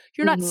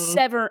not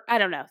I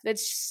don't know.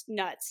 That's just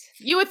nuts.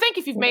 You would think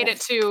if you've made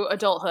it to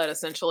adulthood,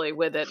 essentially,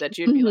 with it, that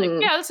you'd be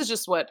like, yeah, this is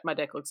just what my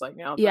dick looks like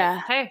now. But,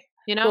 yeah. Hey,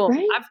 you know,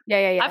 cool.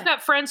 I've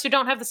got friends who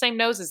don't have the same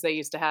noses they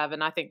used to have,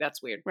 and I think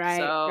that's weird. Right.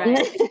 So,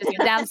 right.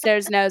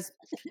 Downstairs nose.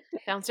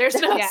 Downstairs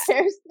nose.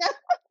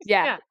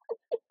 Yeah.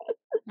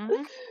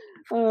 Mm-hmm.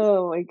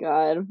 Oh my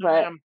God.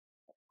 But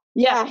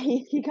yeah,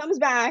 he comes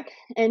back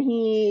and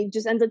he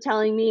just ends up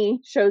telling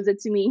me, shows it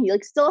to me. He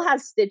like still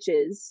has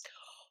stitches.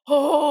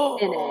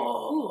 in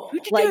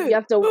it. Like do? you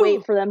have to Who?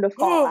 wait for them to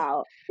fall Who?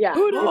 out. Yeah,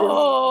 Who it did?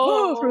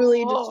 is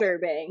truly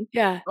disturbing.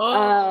 Yeah.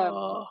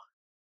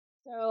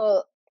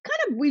 So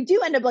kind of we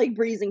do end up like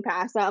breezing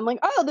past that. I'm like,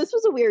 oh, this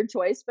was a weird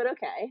choice, but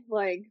okay.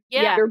 Like,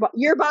 Yeah.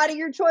 your body,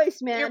 your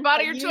choice, man. Your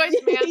body, like, your choice,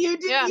 man. You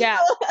do. Yeah.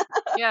 You.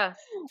 Yeah.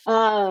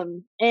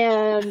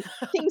 And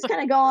things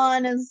kind of go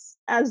on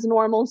as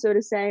normal, so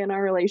to say, in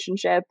our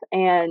relationship.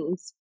 And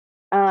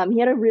he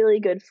had a really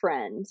good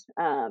friend.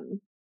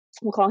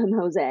 We'll call him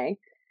Jose.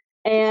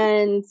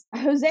 And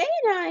Jose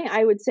and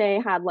I would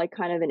say, had like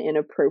kind of an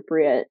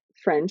inappropriate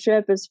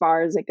friendship as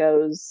far as it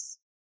goes.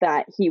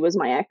 That he was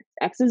my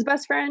ex's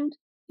best friend.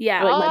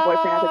 Yeah. Like my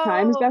boyfriend at the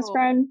time's best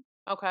friend.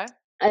 Okay.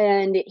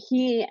 And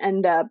he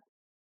ended up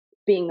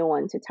being the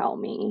one to tell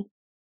me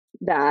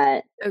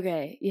that.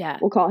 Okay. Yeah.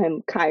 We'll call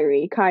him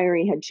Kyrie.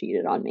 Kyrie had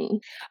cheated on me.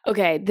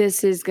 Okay.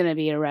 This is going to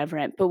be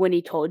irreverent. But when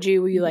he told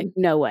you, were you like,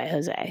 no way,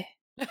 Jose?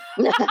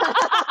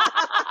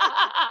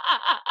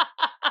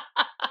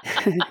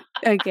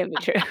 That can't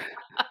be true.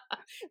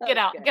 Get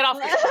out. Get off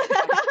this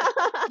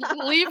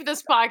podcast. Leave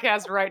this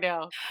podcast right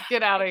now.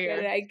 Get out of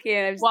here. I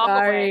can't. I'm Walk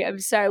sorry. away. I'm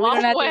sorry. Walk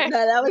We don't away. have to.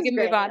 No, that was We can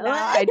great. move on now.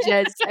 I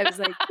was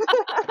like,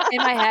 in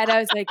my head, I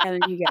was like,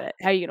 Helen, you get it.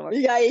 How are you going to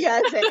work? Yeah, you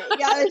gotta say it. You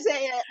gotta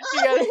say it.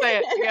 You gotta say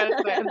it. You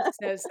gotta say it.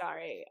 I'm so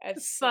sorry. I'm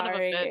Son of a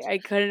sorry. bitch. I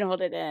couldn't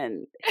hold it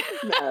in.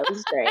 No, it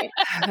was great.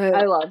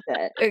 I loved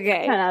it.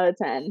 Okay. 10 out of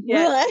 10.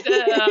 Yeah.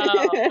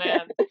 Oh, man.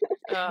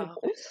 Oh,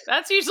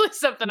 that's usually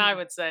something I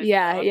would say.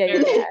 Yeah, So yeah, I'm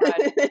very yeah.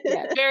 surprised.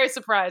 Yeah. Very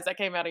surprised that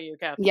came out of you,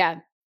 Catherine. Yeah.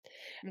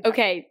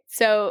 Okay.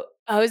 So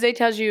Jose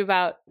tells you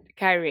about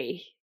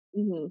Kyrie.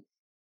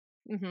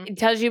 Mm-hmm. Mm-hmm. He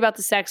tells you about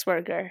the sex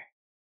worker.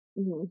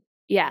 Mm-hmm.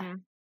 Yeah. Mhm.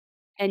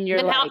 And you're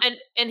And like, how?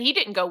 And he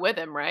didn't go with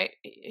him, right?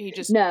 He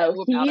just No,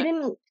 knew he about it.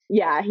 didn't.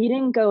 Yeah, he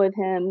didn't go with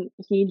him.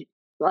 He,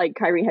 like,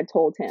 Kyrie had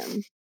told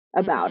him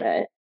about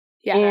it.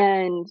 yeah.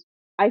 And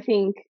I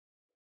think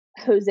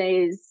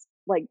Jose's,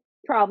 like,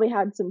 probably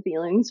had some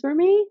feelings for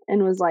me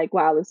and was like,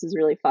 wow, this is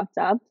really fucked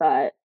up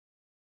that,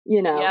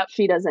 Yep.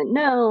 she doesn't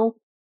know.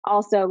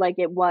 Also, like,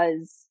 it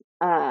was,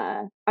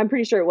 I'm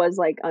pretty sure it was,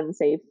 like,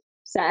 unsafe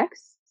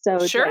sex. So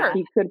it's Sure. like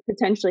he could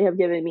potentially have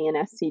given me an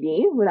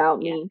STD without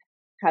me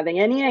having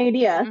any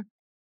idea. Mhm.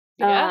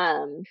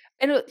 Yeah.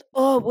 And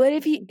what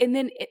if he? And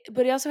then,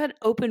 but he also had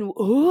open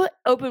wounds.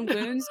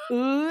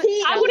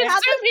 I would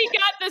assume he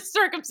got this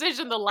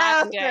circumcision the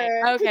last day.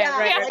 Okay, yeah,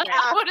 right, Yeah, right,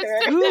 I would after.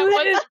 assume that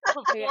was I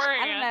don't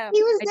beforehand. know.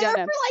 He was I there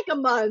don't for know. like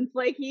a month.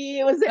 Like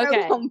he was there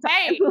Okay. a long time.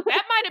 Hey,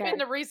 that might have Okay. been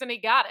the reason he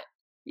got it.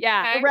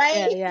 Yeah. Okay?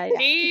 Right? Yeah.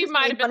 He Just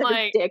might made have been fun of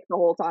his like, dick the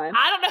whole time.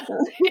 I don't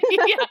know.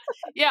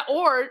 yeah.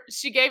 Or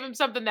she gave him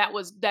something that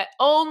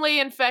only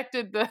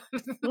infected the.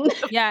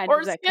 Yeah. And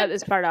he's like, cut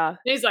this part off.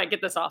 He's like, get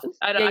this off.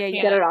 I Yeah, can't.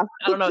 Get it off.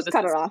 I don't know. Just This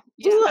cut is- it off.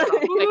 Just cut it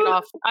off. Take it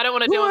off. I don't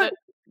want to deal with it.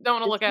 Don't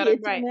want to look at it.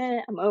 Right.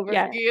 I'm over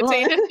Yeah. it.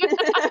 Guillotine.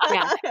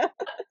 Yeah.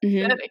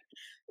 Mhm.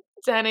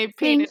 Danny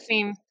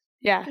Guillotine.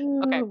 Yeah. Okay. Oh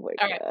my All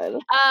right.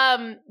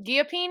 God.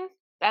 Guillotine.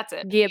 That's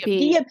it.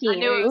 Guillotine.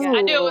 Guillotine.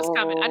 I knew it was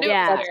coming. I knew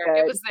Yeah. it was That's there. It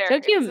good. was there.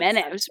 Took you It a was minute.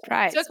 inside. I'm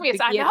surprised. Took me.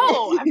 The I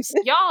guillotine.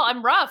 know. Y'all,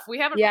 I'm rough. We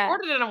haven't Yeah.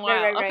 recorded in a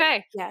while. Right.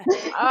 Okay. Yeah.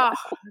 Oh,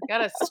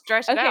 gotta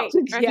stretch it Okay, out.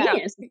 Stretch yeah. it out.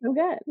 Genius. It's so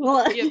good.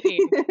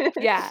 Guillotine.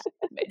 Yeah.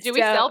 Do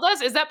we So- sell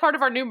those? Is that part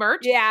of our new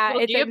merch? Yeah.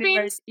 Little It's like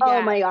guillotines? yeah.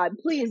 Oh my God.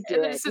 Please do And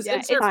it. then this is Yeah,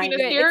 insert it's penis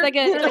good. here.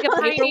 It's like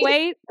a Tiny.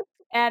 paperweight,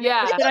 and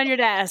Yeah. you put on your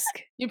desk,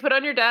 You put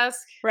on your desk,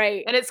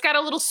 right? and it's got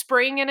a little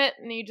spring in it,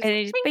 and you just. And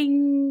it just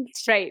bing.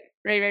 Right.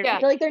 Yeah. I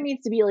feel like there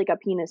needs to be like a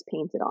penis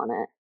painted on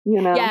it.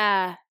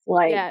 Yeah.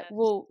 Like Yeah.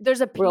 Well, there's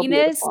a real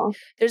penis. beautiful.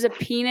 There's a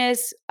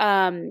penis.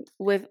 But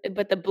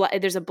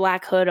there's a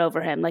black hood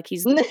over him, like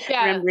he's the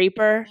Yeah. Grim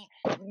Reaper.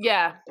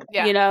 Yeah.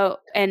 Yeah. You know,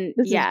 and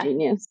This yeah, is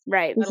genius.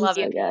 right. This love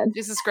is so it. good.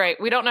 This is great.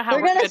 We don't know how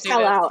They're we're gonna gonna do sell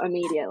this. out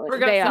immediately. We're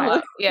gonna They sell are.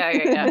 out. Yeah.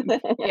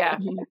 Yeah.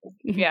 Mhm.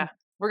 Yeah.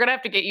 We're gonna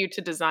have to get you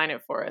to design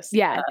it for us.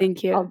 Yeah.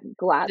 Thank you. I'll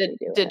gladly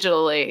do it.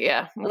 Digitally.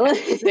 Yeah.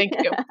 Okay.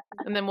 Thank you.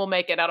 And then we'll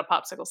make it out of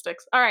popsicle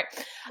sticks. All right.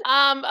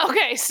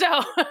 Okay. So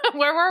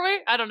where were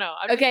we? I don't know.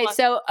 I'm just Okay, lost.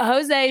 so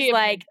Jose's Guillotine.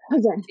 like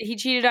Okay. he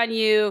cheated on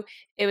you.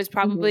 It was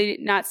probably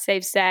not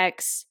safe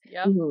sex.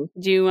 Yep. Mhm.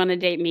 Do you want to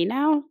date me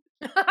now?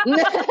 But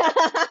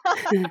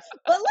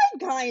like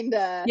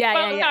kinda.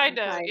 Yeah.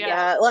 Kinda.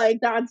 Yeah. Like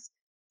that's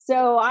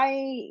so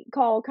I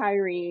call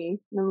Kyrie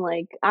and I'm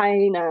like, I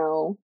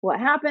know what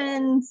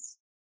happens.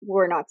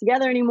 We're not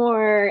together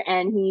anymore.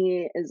 And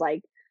he is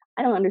like,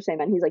 I don't understand,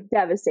 man. He's like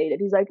devastated.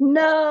 He's like,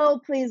 no,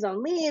 please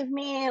don't leave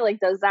me. Like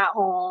does that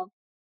whole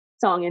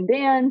song and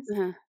dance.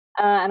 Uh-huh.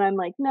 And I'm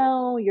like,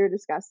 no, you're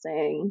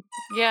disgusting.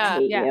 I Yeah.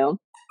 hate yeah. you.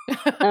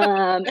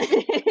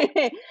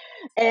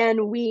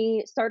 And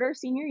we start our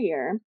senior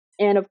year.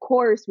 And of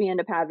course, we end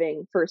up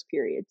having first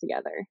period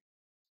together.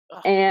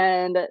 Ugh.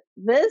 And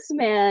this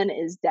man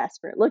is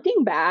desperate.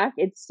 Looking back,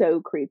 it's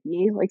so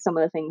creepy, like some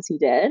of the things he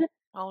did.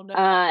 Oh no.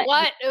 Uh,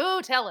 What?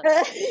 Ooh, tell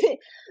us. he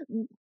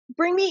would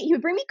bring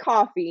me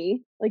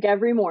coffee like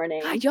every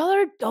morning. God, y'all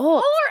are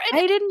adults.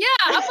 I didn't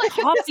Yeah, I'm like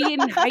coffee in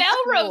high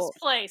Melrose school.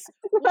 Place.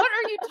 What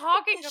are you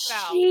talking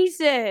about?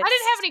 Jesus. I didn't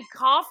have any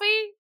coffee.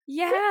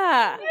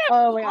 Yeah.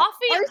 Oh my god.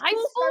 Coffee Our in high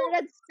school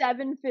school?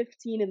 started at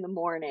 7:15 in the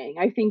morning.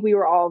 I think we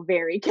were all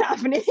very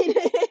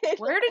caffeinated.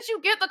 Where did you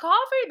get the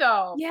coffee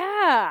though?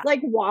 Yeah.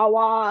 Like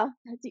Wawa.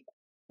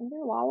 Are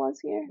there Wawas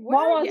here? Where?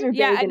 Wawas are big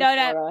Yeah, in no.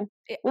 Florida.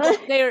 Well,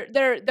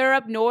 they're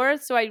up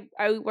north, so I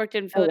worked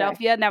in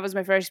Philadelphia, and that was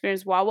my first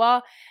experience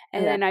Wawa.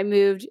 And then I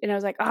moved, and I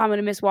was like, oh, I'm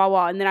gonna miss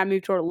Wawa. And then I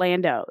moved to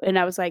Orlando, and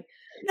I was like,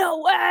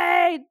 no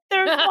way,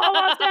 there's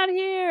Wawas down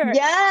here.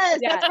 Yes,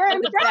 Yeah, that's where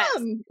I'm the best.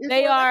 from. is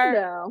They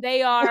Orlando.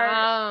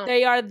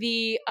 are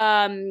the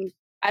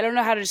I don't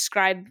know how to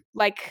describe,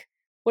 like,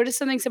 what is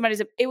something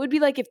somebody's, it would be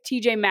like if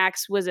TJ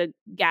Maxx was a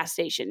gas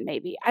station,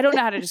 maybe. I don't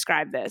know how to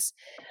describe this.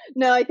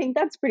 No, I think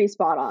that's pretty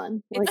spot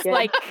on. It's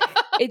like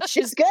it's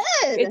just good.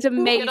 It's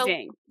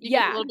amazing. You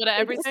get a little bit of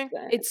everything.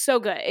 It's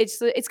so good.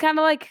 It's kind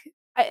of like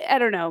I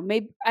don't know.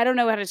 Maybe I don't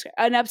know how to describe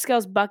an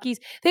upscale's Buc-ee's.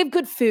 They have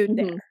good food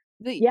there.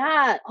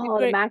 Yeah. Oh,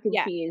 the mac and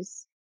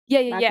cheese.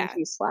 Yeah. Mac and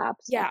cheese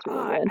slaps. Yeah.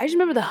 Really I just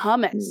remember the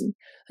hummus.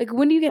 Like,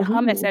 when do you get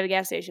hummus at a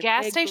gas station?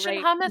 Gas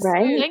station hummus?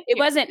 Right? Thank It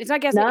you. wasn't. It's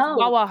not gas station. It's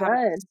Wawa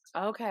hummus.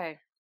 Okay.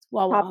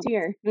 Wawa Top hummus.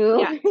 tier.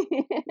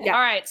 Yeah. All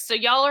right. So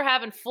y'all are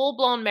having full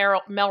blown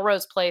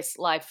Melrose Place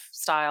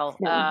lifestyle.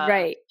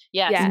 Right.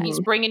 Yes. Yeah. He's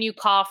bringing you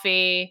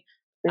coffee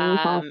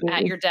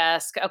at your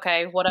desk.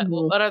 Okay. What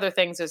other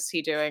things is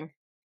he doing?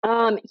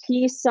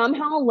 He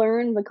somehow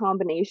learned the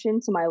combination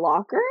to my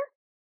locker.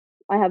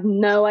 I have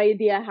no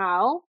idea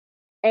how.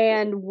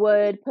 And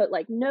would put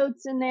like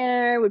notes in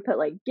there, would put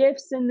like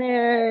gifts in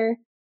there.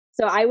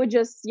 So I would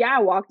just,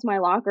 walk to my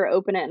locker,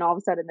 open it, and all of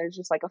a sudden there's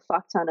just like a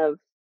fuck ton of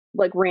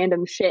like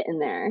random shit in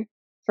there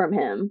from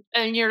him.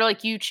 And you're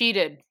like, you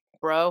cheated,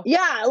 bro.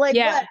 Yeah, like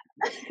Yeah.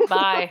 what?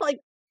 Bye. Like,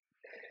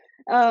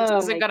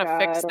 this isn't gonna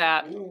fix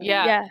that.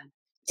 Yeah.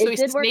 So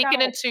he's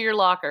sneaking into your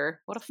locker.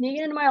 What a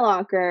sneaking into my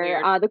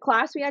locker. The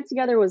class we had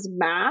together was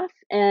math,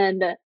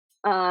 and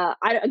I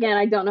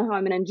don't know how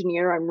I'm an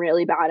engineer. I'm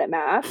really bad at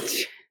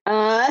math.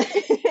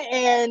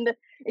 And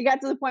it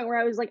got to the point where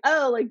I was like,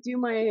 oh, like do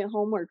my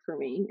homework for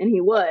me, and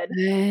he would.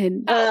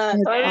 So I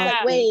was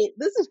like, wait,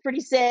 this is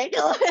pretty sick.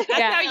 That's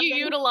how you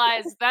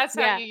utilize. That's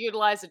how you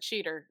utilize a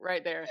cheater,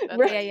 right there.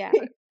 Right.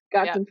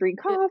 Got some free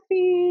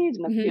coffee,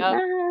 some free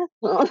math.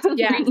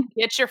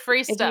 Get your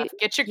free stuff.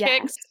 Get your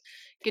kicks.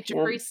 Get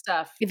your free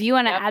stuff. If you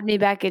want to add me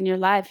back in your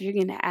life, you're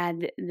gonna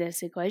add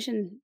this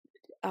equation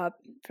up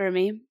for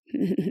me.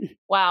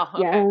 Wow.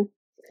 Okay. Yeah.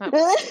 All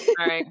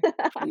right.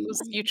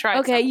 You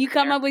tried. Okay, you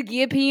come up with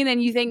guillotine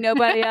and you think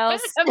nobody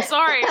else. I'm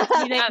sorry.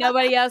 You think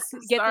nobody else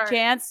get the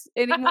chance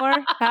anymore?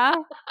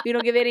 Huh? You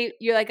don't give any.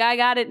 You're like, I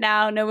got it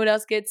now. No one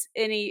else gets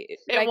any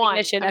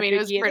recognition. I mean, it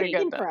was pretty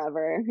good though.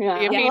 Forever.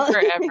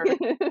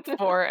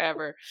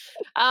 Forever.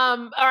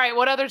 All right.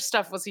 What other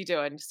stuff was he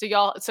doing?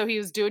 So he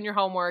was doing your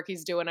homework.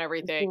 He's doing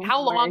everything.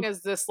 How long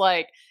is this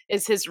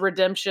is his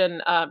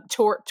redemption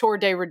tour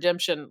day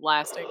redemption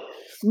lasting?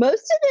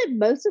 Most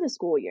of the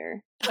school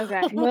year.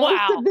 Okay.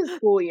 Most of the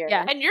school year.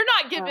 Yeah. And you're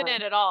not giving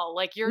in at all.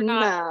 Like you're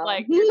not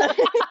like No.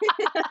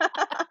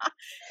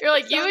 you're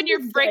like you and your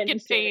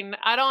Frankenstein.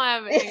 I don't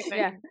have anything.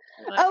 Yeah.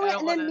 Like,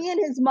 and then me and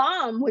his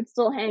mom would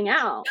still hang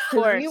out. Of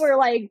course. We were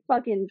like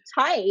fucking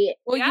tight.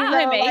 Well, Yeah. you So,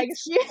 roommates. like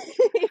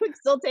she would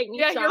still take me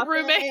shopping. your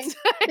roommates.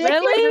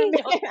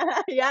 Really?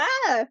 Yeah.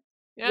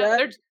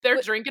 Yeah,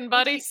 they're drinking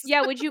buddies.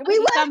 Yeah, would you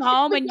We come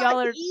home and got y'all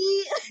are to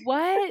eat.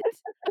 what?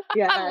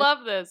 Yeah. I love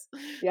this.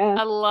 Yeah.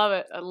 I love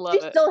it. I love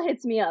She it. still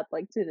hits me up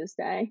like to this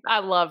day. I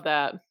love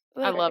that.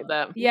 I love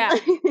that. Yeah.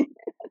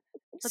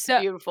 That's So,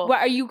 beautiful. What,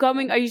 are you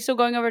still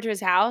going over to his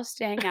house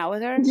to hang out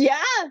with her? Yeah.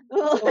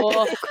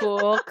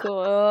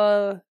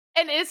 Cool.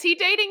 And is he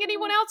dating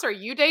anyone else? Are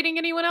you dating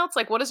anyone else?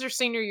 Like, what does your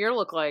senior year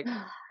look like?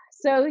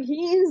 So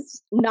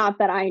he's not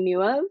that I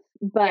knew of,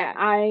 but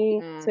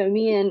so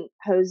me and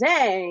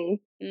Jose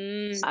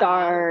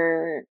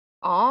start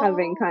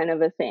having kind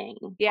of a thing.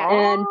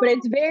 Yeah. But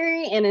it's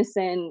very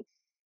innocent.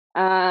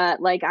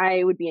 Like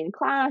I would be in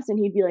class and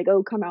he'd be like,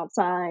 oh, come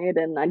outside.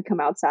 And I'd come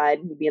outside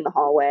and he'd be in the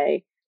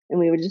hallway and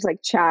we would just like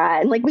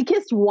chat. And like we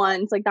kissed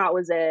once, like that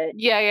was it.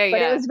 Yeah.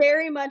 But it was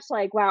very much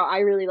like, wow, I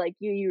really like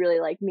you. You really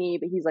like me.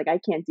 But he's like, I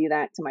can't do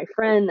that to my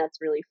friend. That's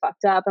really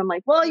fucked up. I'm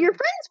like, well, your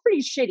friend's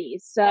pretty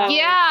shitty. So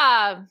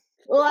yeah.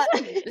 Well,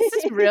 This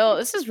is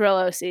real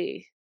OC.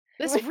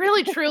 This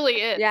really truly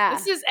is. Yeah.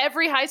 This is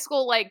every high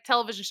school like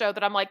television show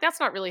that I'm like, that's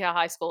not really how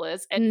high school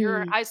is. And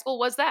your high school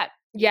was that.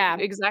 Yeah.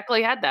 You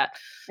exactly had that.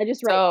 I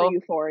just write for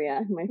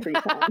Euphoria in my free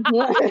time.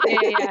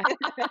 Yeah.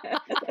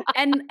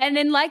 And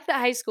then like the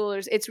high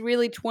schoolers, it's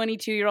really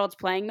 22-year-olds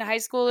playing the high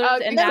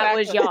schoolers, and that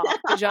was y'all.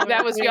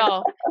 That was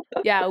y'all.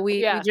 Yeah,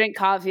 we drink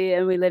coffee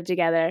and we live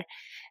together.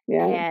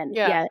 Yeah. And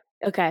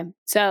okay.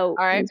 So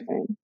all right.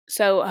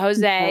 So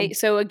Jose,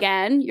 so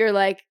again, you're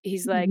like,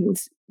 he's like,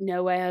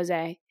 no way,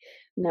 Jose.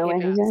 No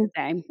way,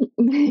 Jose.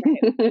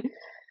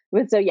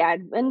 But so yeah,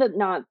 it ended up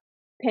not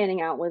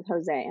panning out with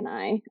Jose and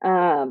I.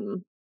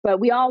 But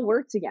we all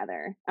worked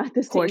together at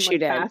the same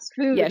fast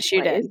food. Yes,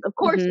 you did. Of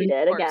course we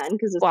did, again,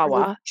 because it's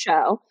a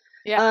show.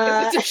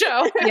 Yeah, it's a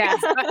show. Yeah.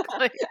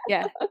 Exactly.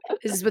 Yeah.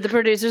 This is what the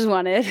producers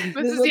wanted.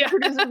 This is what the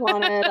producers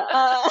wanted.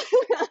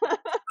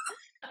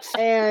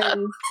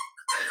 And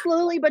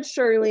slowly but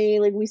surely,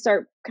 like, we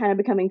start kind of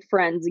becoming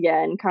friends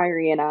again,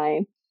 Kyrie and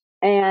I.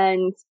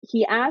 And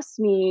he asked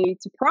me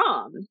to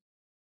prom.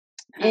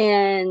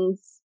 And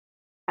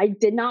I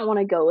did not want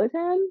to go with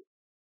him,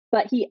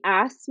 but he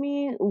asked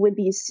me with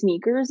these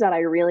sneakers that I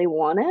really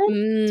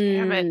wanted.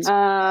 Damn it.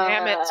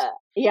 Damn it.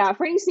 Yeah,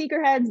 for any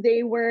sneakerheads,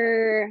 they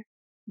were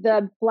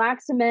the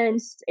Black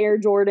Cements Air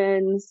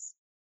Jordans.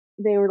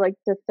 They were like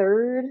the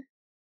third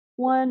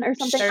one or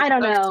something. I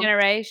don't know.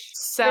 Generation.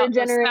 Sound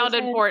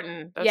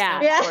important. Those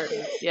sound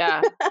important.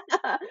 Yeah.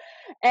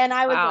 And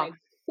I was like,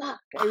 fuck,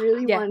 I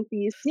really want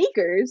these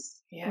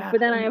sneakers. Yeah. But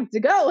then I have to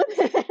go with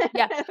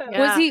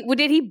it.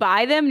 Did he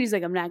buy them? And he's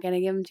like, I'm not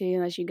gonna give them to you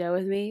unless you go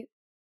with me.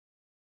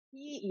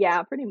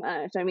 Yeah, pretty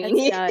much. I mean,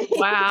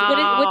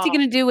 wow. What's he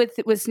gonna do with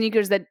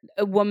sneakers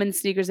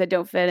woman's sneakers that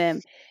don't fit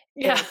him?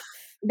 Yeah.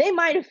 They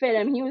might have fit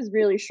him. He was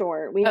really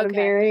short. We had a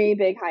very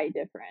big height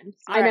difference.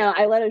 I know.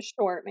 I let a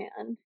short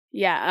man.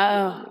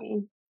 Yeah.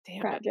 Oh,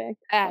 damn tragic.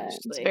 Ashley.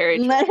 It's very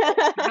true.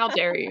 How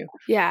dare you?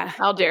 Yeah.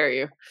 How dare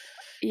you?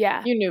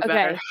 Yeah. You knew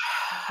better.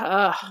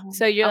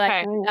 So you're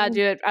like, I'll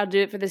do it. I'll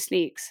do it for the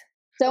sneaks.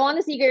 So on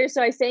the sneakers,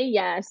 so I say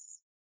yes.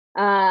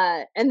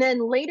 And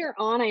then later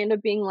on, I end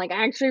up being like,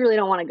 I actually really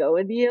don't want to go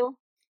with you.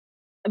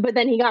 But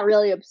then he got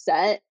really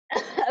upset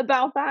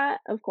about that,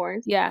 of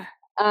course. Yeah.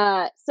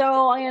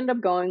 So I end up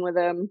going with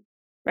him.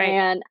 Right.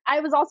 And I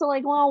was also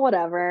like, well,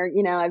 whatever.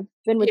 You know, I've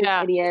been with this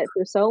idiot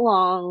for so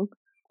long.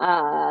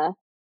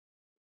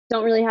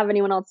 Don't really have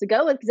anyone else to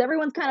go with because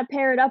everyone's kind of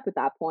paired up at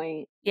that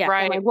point. Yeah.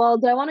 Right. I'm like, well,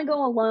 do I want to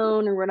go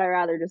alone or would I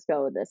rather just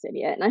go with this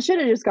idiot? And I should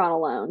have just gone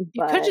alone.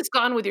 You could have just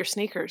gone with your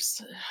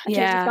sneakers. I should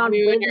have just gone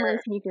with my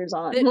sneakers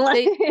on.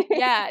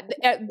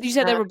 You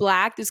said they were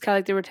black. It's kind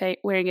of like they were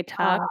wearing a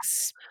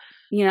tux.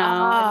 You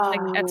know,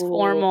 like that's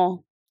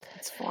formal.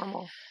 It's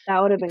formal.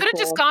 That would have been cool. Could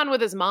have just gone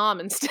with his mom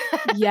instead.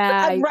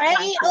 Yeah.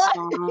 Right?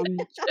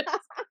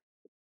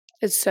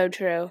 It's so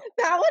true.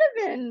 That would have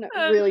been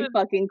really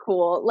fucking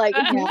cool. Like,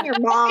 you and your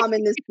mom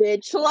and this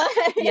bitch.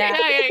 Like,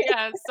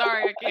 yeah.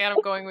 Sorry, I can't.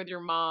 I'm going with your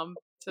mom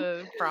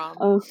to prom.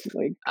 Oh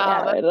my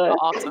God. That's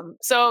awesome.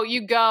 So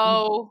you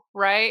go,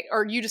 right?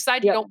 Or you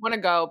decide you don't want to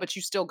go, but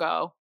you still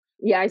go.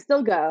 Yeah, I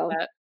still go.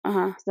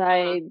 Uh-huh. So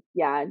I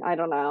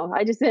don't know.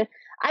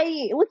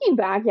 Looking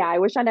back, I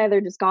wish I'd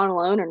either just gone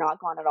alone or not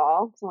gone at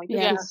all. So I'm like,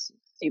 this is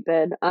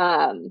stupid.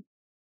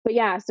 But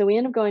yeah, so we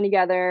end up going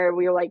together.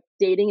 We were like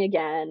dating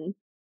again.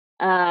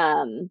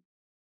 And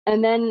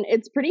then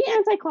it's pretty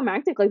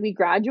anticlimactic. Like we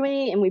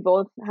graduate and we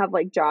both have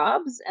like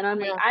jobs and I'm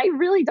like, I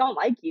really don't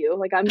like you.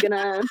 Like I'm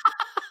gonna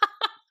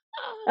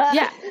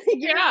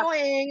you're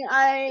annoying.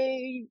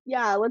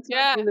 Let's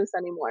not do this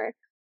anymore.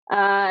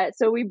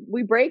 So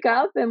we break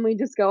up and we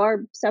just go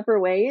our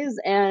separate ways.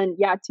 And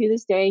to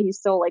this day he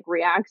still like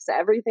reacts to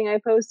everything I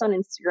post on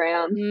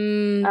Instagram.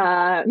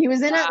 He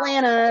was in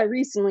Atlanta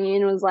recently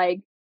and was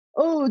like,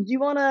 oh, do you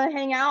want to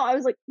hang out? I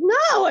was like,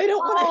 no, I don't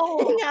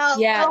want to hang out.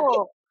 Yeah.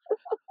 No.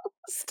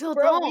 Still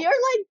Bro, don't. we are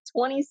like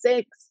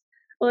 26.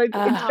 Like,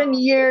 it's been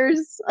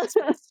years. It's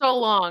been so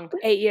long.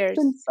 8 years. It's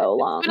been so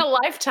long. It's been a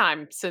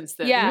lifetime since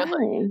then. Yeah.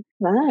 Really.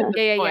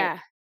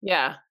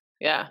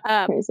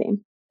 Yeah.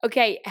 Crazy.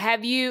 Okay.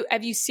 Have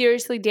you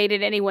seriously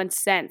dated anyone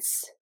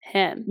since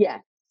him? Yeah.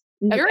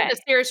 You're in a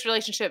serious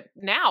relationship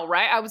now,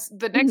 right?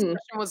 The next question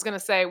was going to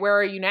say, where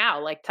are you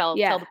now? Like, tell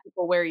the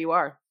people where you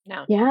are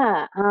now.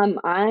 Yeah.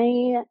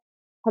 I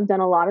have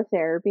done a lot of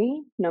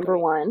therapy. Number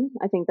one,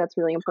 I think that's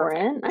really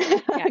important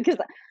because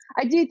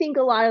I do think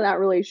a lot of that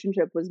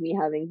relationship was me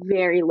having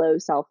very low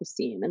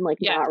self-esteem and like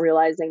not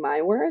realizing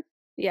my worth.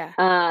 Yeah.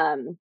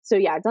 So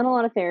I've done a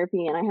lot of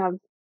therapy and I have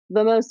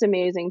the most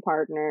amazing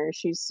partner.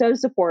 She's so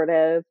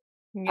supportive.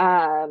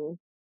 Yeah.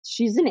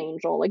 She's an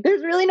angel. Like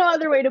there's really no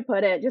other way to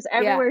put it. Just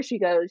everywhere she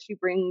goes, she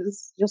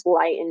brings just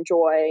light and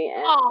joy.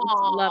 And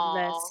love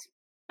this.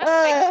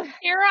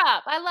 Cheer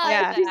up. I love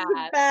that. She's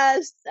the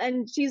best.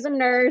 And she's a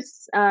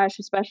nurse.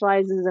 She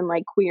specializes in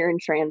like queer and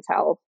trans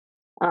health.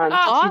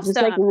 Awesome. She's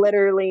just like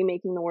literally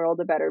making the world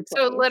a better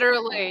place. So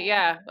literally,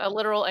 a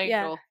literal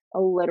angel. A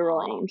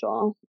literal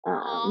angel.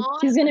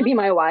 She's gonna be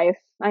my wife.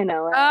 I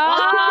know it.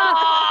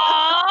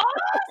 I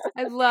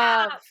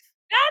love.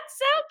 That's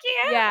so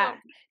cute. Yeah.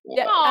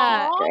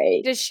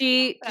 Great. Does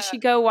she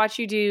go watch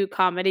you do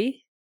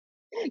comedy?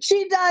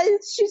 She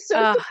does. She's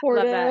so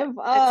supportive.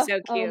 That's so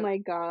cute. Oh my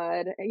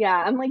God. Yeah.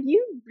 I'm like,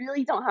 you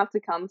really don't have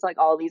to come to like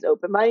all these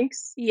open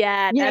mics.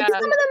 Yeah. Some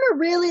of them are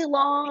really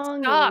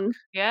long. And,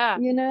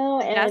 you know,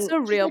 and that's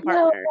a real like,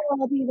 partner. No,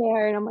 I'll be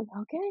there. And I'm like,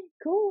 okay,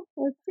 cool.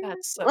 Let's do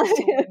That's so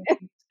cool.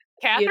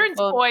 Catherine's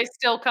boy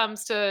still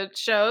comes to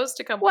shows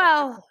to come.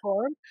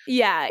 Perform.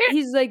 Yeah,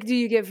 he's like, do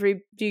you get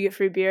free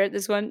beer at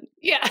this one?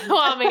 Yeah,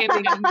 well, I mean, you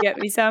can get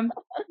me some.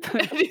 Do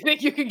you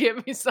think you can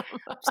get me some?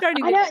 I'm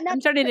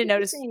starting to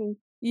notice.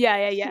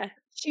 Yeah.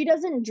 She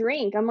doesn't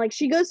drink. I'm like,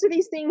 she goes to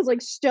these things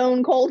like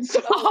stone cold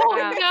sober. Oh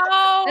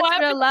no, that's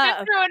real love.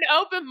 Sit through an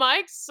open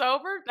mic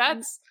sober.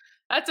 That's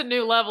a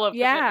new level of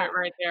commitment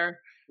right there.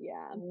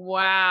 Yeah.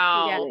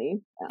 Wow.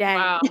 Yeah.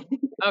 Wow.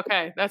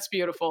 Okay, that's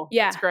beautiful.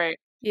 Yeah, that's great.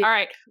 All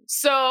right.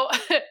 So, all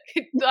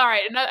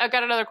right. I've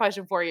got another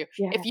question for you.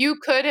 Yeah. If you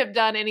could have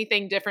done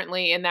anything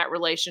differently in that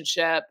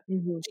relationship,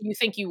 Mm-hmm. do you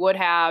think you would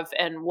have,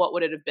 and what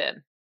would it have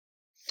been?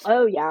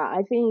 Oh yeah,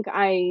 I think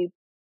I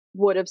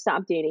would have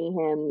stopped dating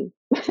him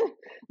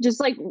just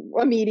like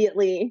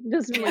immediately.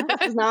 Just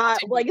not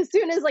like as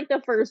soon as like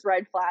the first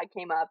red flag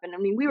came up. And I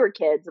mean, we were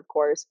kids, of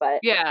course, but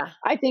Yeah.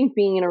 I think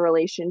being in a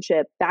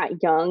relationship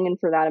that young and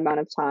for that amount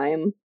of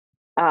time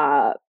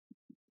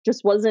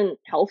just wasn't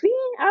healthy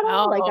at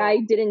all. Like I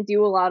didn't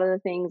do a lot of the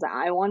things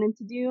I wanted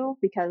to do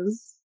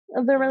because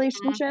of the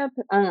relationship.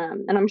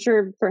 And I'm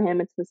sure for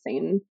him it's the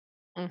same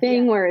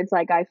thing where it's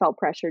like I felt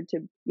pressured to,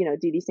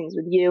 do these things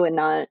with you and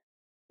not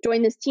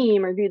join this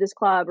team or do this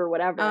club or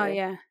whatever. Oh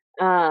yeah.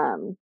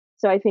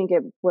 So I think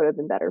it would have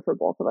been better for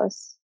both of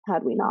us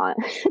had we not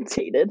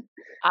dated.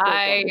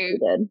 I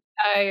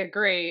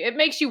agree. It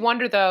makes you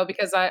wonder though,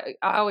 because I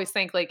always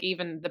think like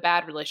even the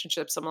bad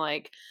relationships, I'm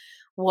like,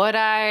 would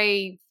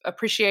I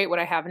appreciate what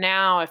I have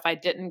now if I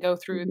didn't go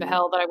through the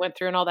hell that I went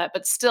through and all that?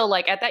 But still,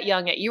 like at that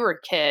young age, you were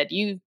a kid.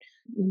 You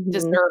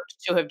deserved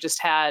to have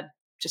just had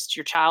just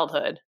your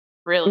childhood.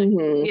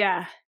 Really?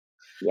 Yeah.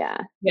 Yeah.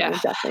 I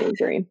definitely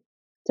agree.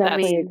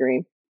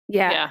 Agree.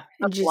 Yeah.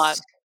 That's just, a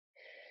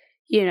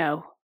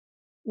lot.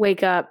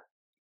 Wake up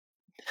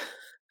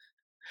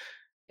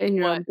in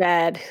your own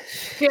bed.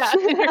 Yeah.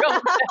 In your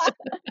own bed.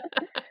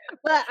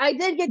 But I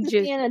did get to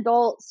see an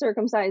adult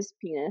circumcised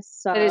penis,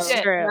 so that is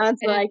true.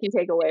 That's what I can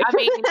take away. I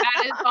mean,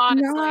 that is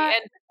honestly,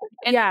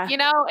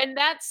 and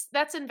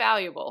that's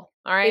invaluable.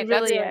 All right, it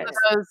really is.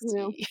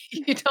 Because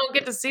you don't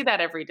get to see that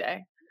every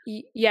day.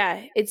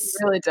 Yeah, you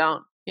really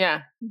don't.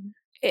 Yeah,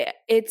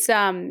 it's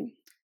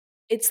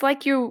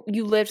like you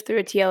lived through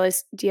a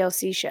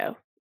TLC show.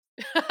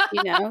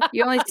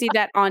 You only see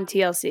that on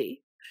TLC.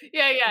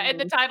 Yeah, and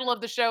the title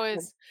of the show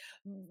is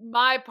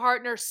My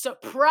Partner's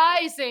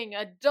Surprising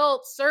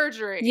Adult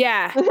Surgery.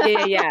 Yeah.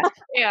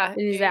 Yeah.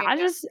 I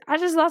just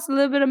lost a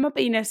little bit of my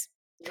penis.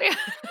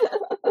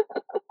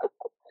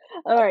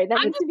 All right, that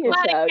needs to be a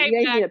show.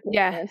 You guys need a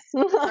penis.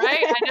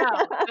 Right? I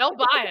know. They'll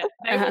buy it.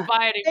 They will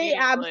buy it immediately. They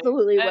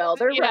absolutely will.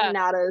 They're running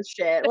out of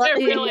shit. They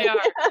really are.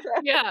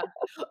 Yeah.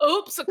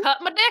 Oops, I cut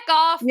my dick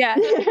off. Yeah.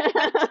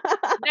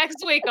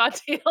 Next week on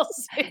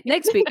TLC.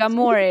 Next week on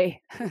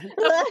Maury.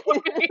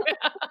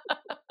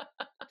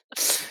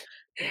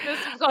 This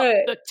is called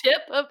the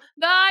tip of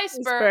the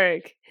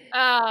iceberg.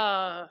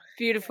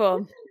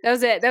 Beautiful. That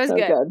was it. That was so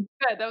good.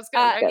 Good. That was good.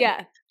 Right?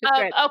 Yeah.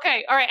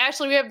 Okay. All right.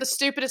 Ashley, we have the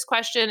stupidest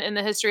question in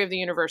the history of the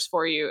universe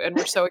for you, and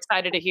we're so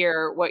excited to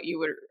hear what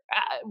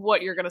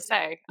you're going to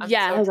say.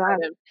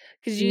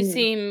 Because you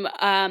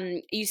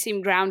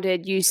seem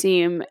grounded. You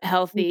seem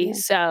healthy.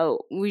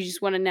 So we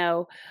just want to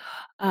know,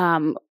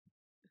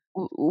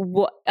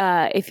 what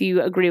if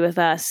you agree with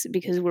us,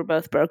 because we're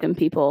both broken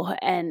people,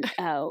 and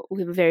we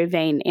have a very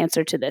vain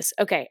answer to this.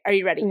 Okay, are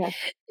you ready?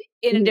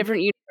 In a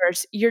different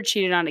universe, you're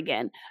cheated on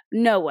again.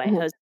 No way,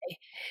 Jose.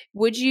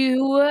 Would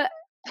you?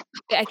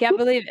 I can't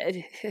believe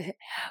it.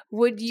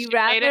 Would you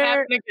rather? Made it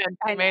happen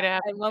again. Made it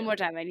happen one more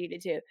time. I needed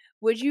to.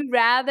 Would you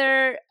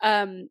rather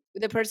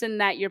the person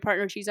that your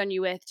partner cheats on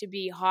you with to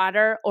be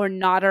hotter or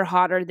not or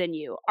hotter than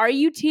you? Are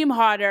you team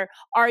hotter?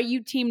 Are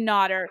you team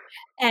notter?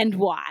 And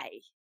why?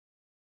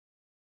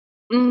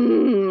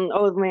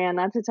 Oh man,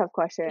 that's a tough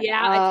question. Yeah,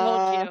 I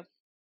told you.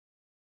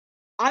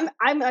 I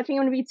think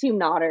I'm gonna be team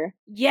notter.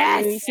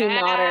 Yes, team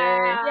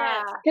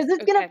notter. Because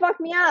it's gonna fuck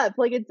me up.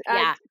 Like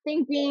I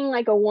think being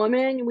like a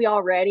woman, we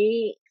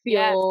already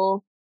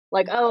feel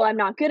like, oh, I'm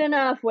not good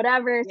enough,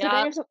 whatever. So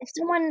then if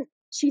someone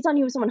cheats on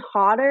you with someone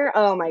hotter,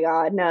 oh my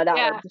god, no,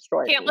 that would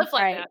destroy me. Can't live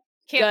like that.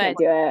 Can't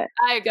do it.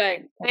 I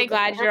agree. I'm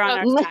glad you're on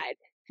our side.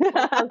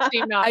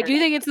 I do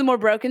think it's the more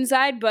broken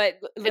side,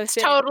 but it's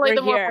totally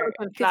the more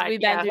broken side because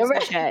we've been through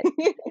some shit.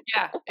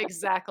 Yeah,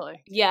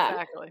 exactly. Yeah,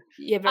 exactly.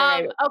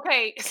 Yeah,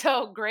 okay,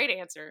 so great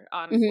answer,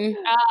 honestly.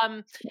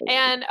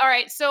 And all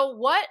right, so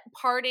what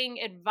parting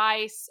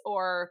advice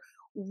or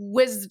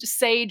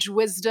sage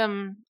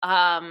wisdom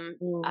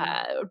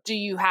do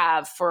you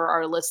have for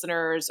our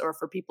listeners or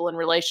for people in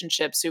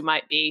relationships who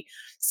might be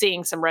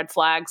seeing some red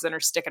flags and are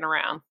sticking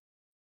around?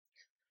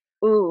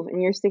 Ooh,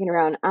 and you're sticking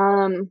around.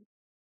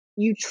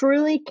 You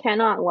truly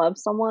cannot love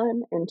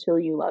someone until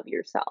you love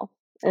yourself.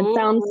 It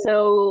sounds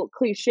so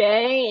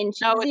cliche and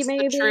cheesy,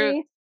 maybe. The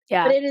truth.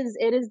 Yeah. But it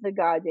is the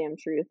goddamn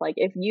truth. Like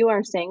if you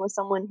are staying with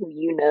someone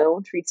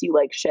who treats you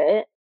like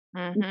shit,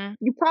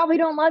 you probably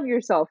don't love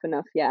yourself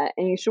enough yet,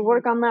 and you should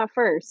work on that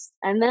first.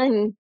 And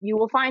then you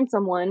will find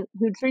someone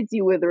who treats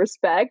you with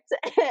respect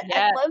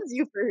and loves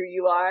you for who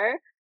you are.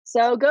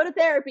 So go to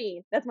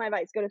therapy. That's my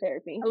advice. Go to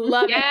therapy.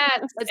 Love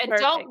it.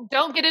 And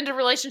don't get into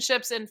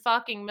relationships in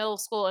fucking middle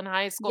school and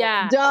high school.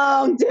 Yeah.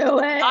 Don't do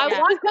it. I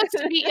want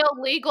this to be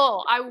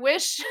illegal. I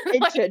wish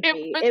it should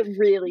be. It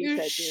really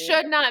should be.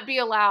 Should not be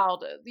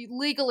allowed.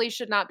 Legally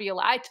should not be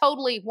allowed. I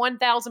totally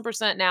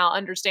 1000% now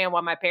understand why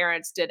my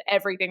parents did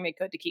everything they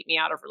could to keep me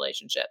out of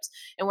relationships.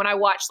 And when I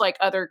watch like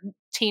other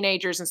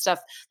teenagers and stuff,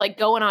 like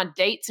going on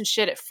dates and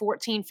shit at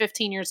 14,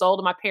 15 years old.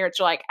 And my parents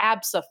are like,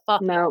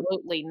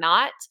 absolutely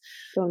not.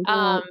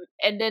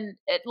 And then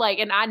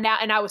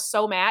I was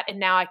so mad, and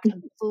now I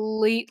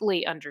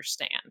completely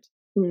understand.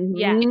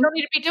 Yeah. You don't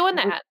need to be doing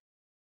that.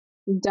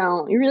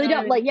 You really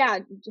don't. Like,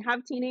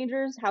 have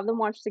teenagers, have them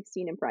watch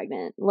 16 and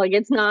Pregnant. Like,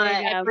 it's not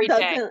every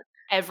day.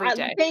 Every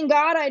day. Thank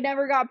God I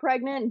never got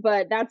pregnant,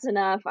 but that's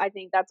enough. I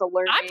think that's a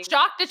learning. I'm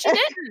shocked that you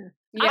didn't.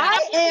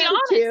 I am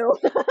too.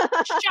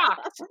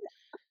 Shocked.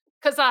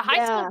 Because a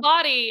high school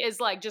body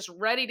is like just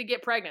ready to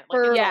get pregnant.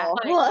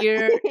 Like,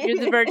 you're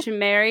the Virgin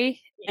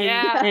Mary.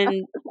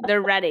 And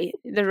they're ready.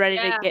 They're ready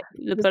to get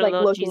just like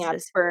looking at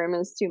sperm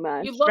is too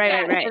much. You look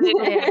at it, and then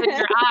in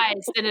your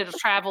eyes, then it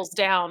travels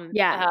down.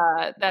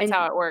 That's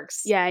how it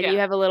works. And you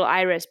have a little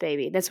Iris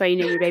baby. That's why you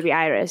name your baby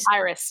Iris.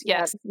 Iris,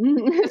 yes.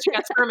 Because you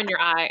got sperm in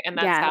your eye, and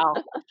that's how.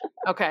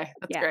 Okay,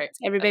 that's great.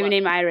 Every baby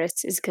named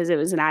Iris is because it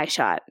was an eye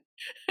shot.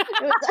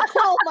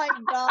 Oh my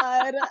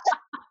God.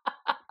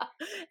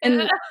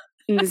 And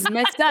this is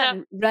my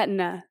son,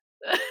 Retina.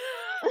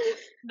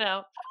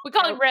 No, we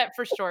call him Rhett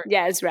for short.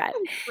 Yeah, it's Rhett.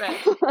 Rhett.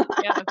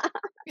 Yeah.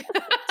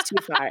 It's too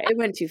far. It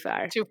went too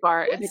far. Too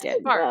far. It's too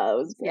far. That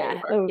was great.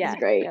 That was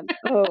great.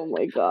 Oh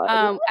my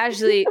God.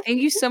 Ashley,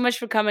 thank you so much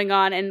for coming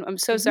on, and I'm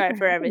so sorry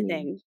for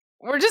everything.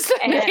 We're just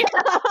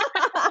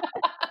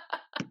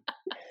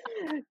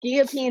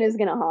guillotine is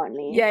gonna haunt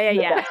me. Yeah.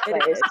 Yeah.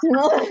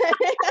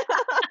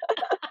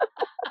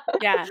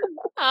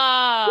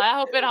 I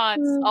hope it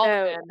haunts all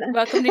men.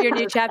 Welcome to your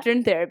new chapter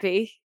in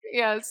therapy.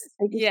 Yes.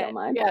 Thank you so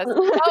much. Yes.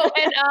 Oh,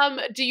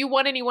 and do you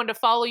want anyone to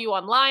follow you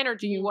online, or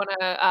do you want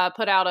to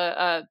put out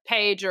a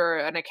page or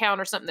an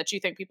account or something that you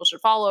think people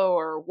should follow,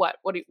 or what?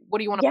 What do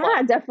you want to follow?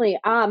 Yeah, definitely.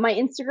 My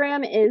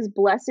Instagram is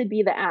Blessed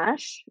Be the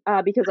Ash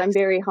because I'm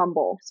very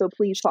humble. So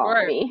please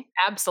follow me.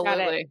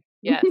 Absolutely.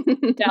 Yes.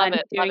 Love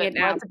it. Doing it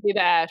now. To be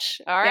the Ash.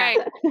 All right.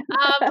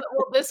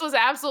 Well, this was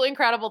absolutely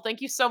incredible.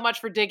 Thank you so much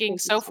for digging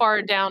so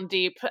far down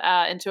deep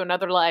into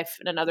another life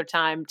and another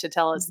time to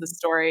tell us the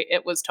story.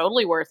 It was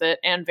totally worth it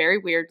and very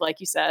weird, like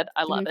you said.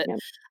 I love it.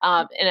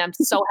 And I'm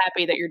so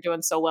happy that you're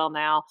doing so well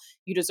now.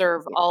 You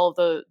deserve all of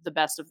the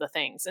best of the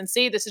things. And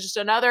see, this is just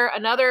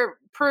another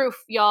proof,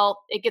 y'all.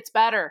 It gets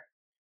better.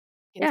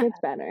 It gets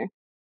better.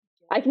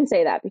 I can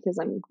say that because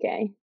I'm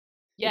gay.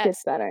 Yes. It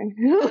gets better.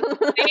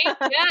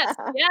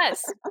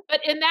 Yes. But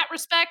in that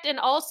respect, and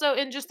also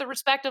in just the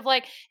respect of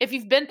like, if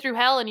you've been through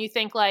hell and you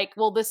think like,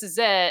 well, this is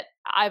it,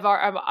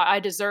 I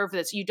deserve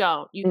this. You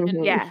don't. You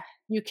can,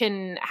 you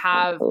can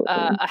have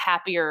a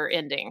happier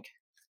ending.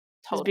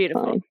 Totally. It's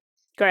beautiful.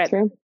 Great.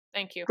 True.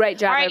 Thank you. Great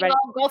job, everybody.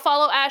 Go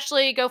follow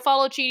Ashley. Go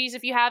follow Cheaties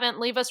if you haven't.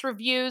 Leave us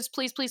reviews.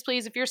 Please, please,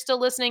 please. If you're still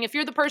listening, if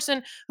you're the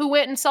person who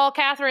went and saw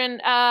Catherine we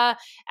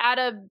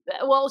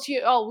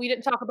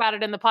didn't talk about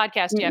it in the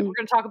podcast yet. We're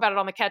going to talk about it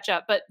on the catch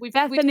up. But we've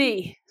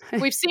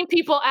seen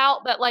people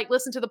out that like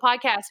listen to the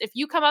podcast. If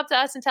you come up to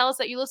us and tell us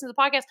that you listen to the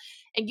podcast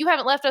and you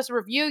haven't left us a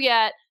review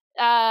yet,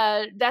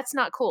 that's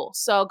not cool.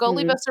 So go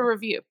leave us a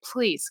review,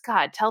 please.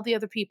 God, tell the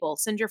other people,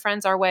 send your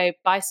friends our way,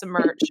 buy some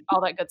merch, all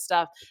that good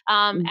stuff.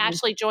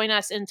 Ashley, join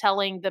us in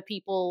telling the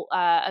people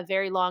a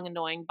very long,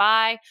 annoying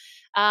bye.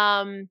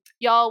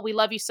 Y'all, we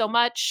love you so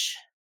much.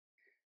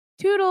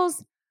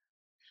 Toodles.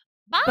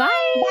 Bye.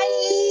 Bye.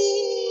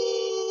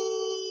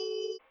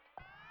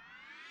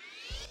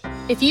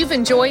 If you've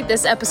enjoyed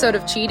this episode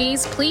of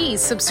Cheaties,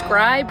 please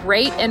subscribe,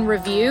 rate, and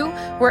review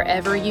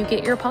wherever you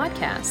get your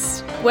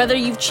podcasts. Whether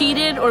you've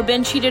cheated or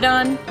been cheated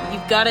on,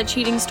 you've got a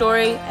cheating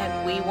story,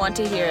 and we want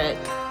to hear it.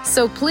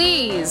 So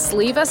please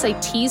leave us a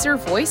teaser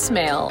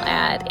voicemail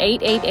at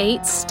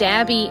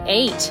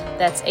 888-STABBY-8.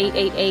 That's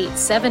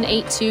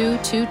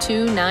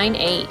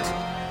 888-782-2298.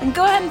 And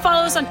go ahead and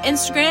follow us on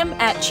Instagram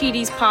at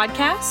Cheaties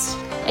Podcast.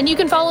 And you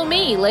can follow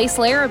me, Lace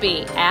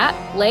Larrabee,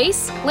 at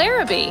Lace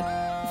Larrabee.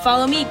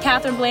 Follow me,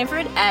 Catherine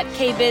Blanford, at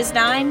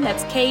KBiz9.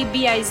 That's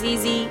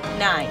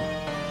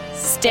KBIZZ9.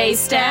 Stay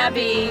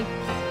stabby. Go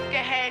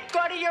ahead,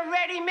 go to your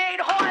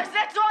ready-made horse.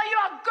 That's all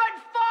you're good